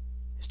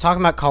is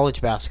talking about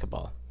college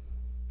basketball.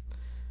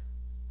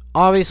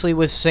 Obviously,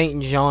 with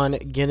St. John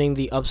getting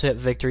the upset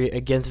victory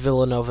against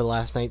Villanova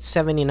last night,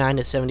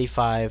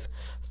 79-75,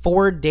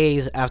 4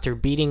 days after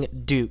beating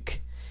Duke.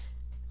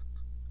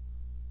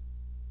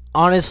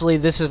 Honestly,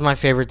 this is my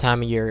favorite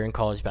time of year in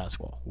college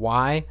basketball.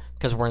 Why?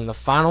 Because we're in the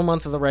final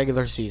month of the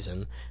regular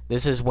season.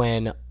 This is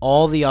when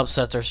all the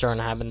upsets are starting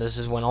to happen. This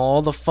is when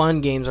all the fun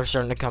games are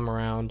starting to come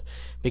around.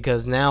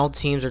 Because now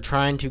teams are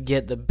trying to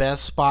get the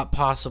best spot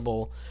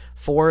possible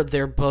for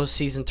their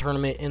postseason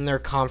tournament in their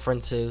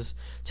conferences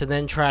to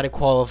then try to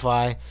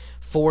qualify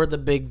for the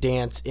big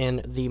dance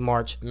in the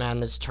March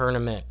Madness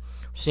tournament.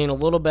 We're seeing a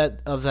little bit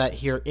of that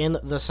here in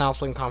the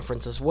Southland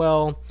Conference as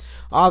well.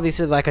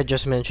 Obviously, like I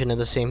just mentioned in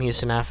the Sam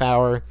Houston Half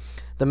Hour,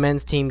 the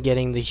men's team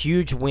getting the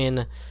huge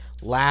win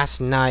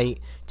last night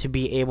to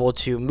be able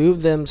to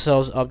move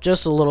themselves up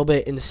just a little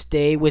bit and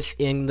stay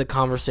within the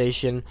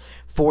conversation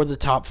for the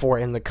top 4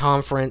 in the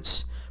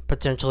conference,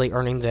 potentially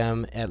earning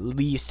them at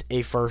least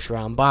a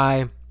first-round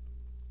bye.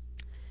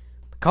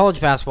 College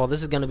basketball,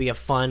 this is going to be a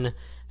fun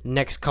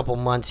next couple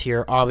months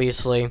here,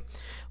 obviously,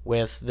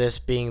 with this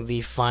being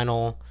the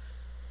final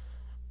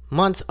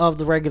month of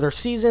the regular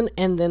season,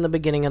 and then the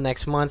beginning of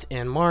next month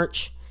in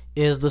March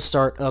is the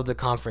start of the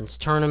conference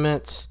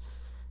tournaments.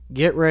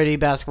 Get ready,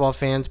 basketball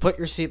fans. Put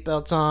your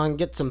seatbelts on,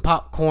 get some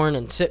popcorn,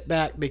 and sit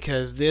back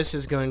because this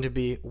is going to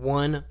be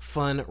one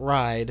fun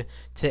ride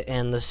to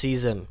end the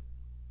season.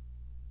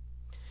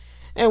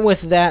 And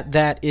with that,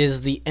 that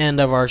is the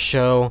end of our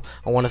show.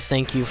 I want to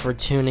thank you for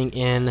tuning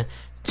in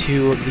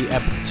to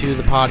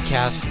the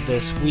podcast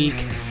this week.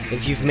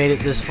 If you've made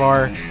it this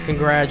far,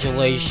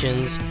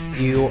 congratulations.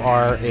 You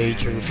are a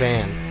true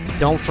fan.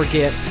 Don't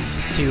forget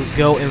to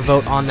go and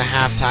vote on the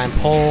halftime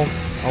poll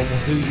on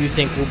who you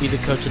think will be the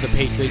coach of the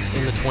Patriots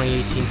in the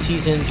 2018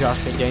 season, Josh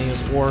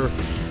McDaniels or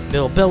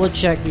Bill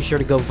Belichick. Be sure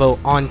to go vote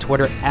on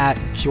Twitter at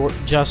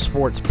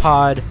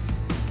JustSportsPod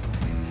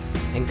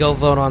and go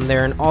vote on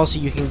there. And also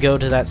you can go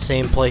to that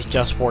same place,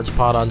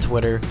 JustSportsPod on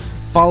Twitter.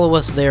 Follow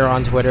us there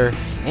on Twitter.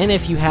 And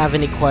if you have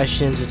any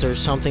questions, is there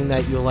something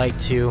that you'd like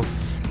to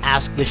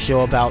ask the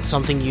show about,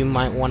 something you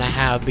might want to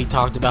have be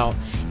talked about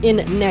in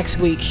next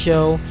week's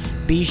show,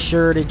 be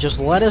sure to just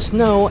let us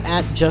know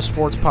at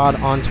JustSportsPod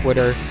on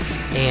Twitter,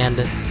 and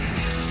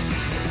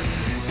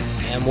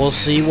we'll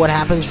see what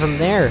happens from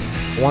there.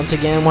 Once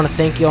again, I want to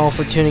thank you all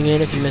for tuning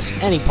in. If you missed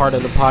any part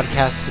of the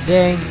podcast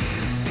today,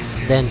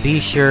 then be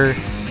sure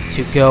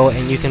to go,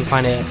 and you can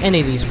find it at any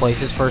of these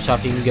places. First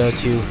off, you can go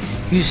to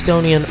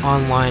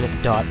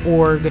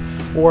HoustonianOnline.org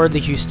or the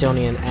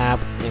Houstonian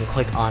app and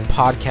click on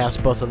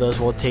podcast. Both of those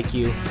will take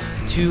you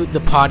to the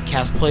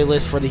podcast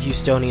playlist for the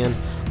Houstonian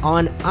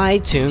on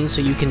iTunes,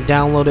 so you can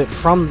download it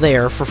from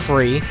there for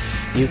free.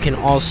 You can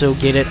also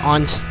get it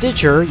on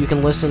Stitcher. You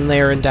can listen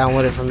there and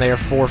download it from there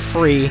for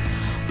free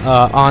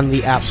on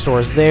the app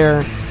stores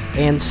there.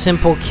 And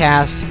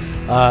Simplecast,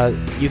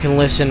 you can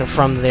listen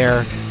from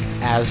there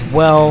as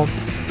well.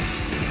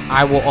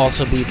 I will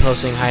also be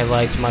posting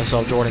highlights.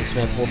 Myself, Jordan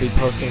Smith, will be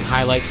posting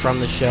highlights from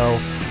the show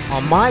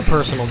on my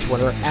personal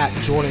Twitter at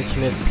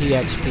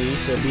JordanSmithPXP,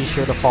 so be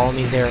sure to follow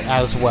me there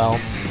as well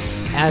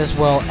as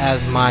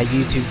my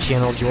YouTube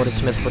channel, Jordan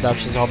Smith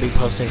Productions. I'll be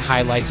posting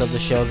highlights of the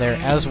show there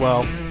as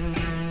well.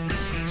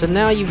 So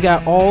now you've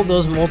got all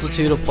those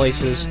multitude of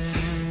places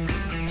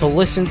to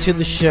listen to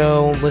the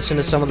show, listen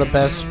to some of the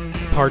best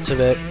parts of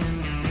it.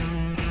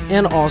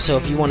 And also,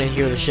 if you want to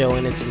hear the show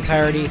in its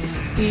entirety,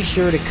 be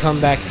sure to come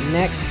back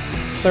next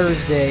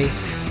Thursday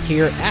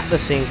here at the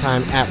same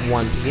time at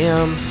 1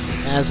 p.m.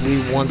 as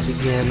we once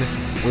again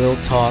will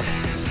talk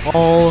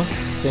all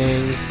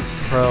things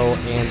Pro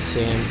and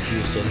Sam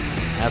Houston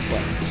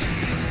athletics.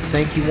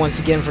 Thank you once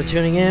again for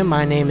tuning in.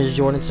 My name is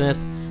Jordan Smith,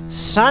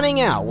 signing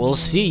out. We'll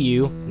see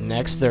you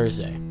next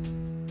Thursday.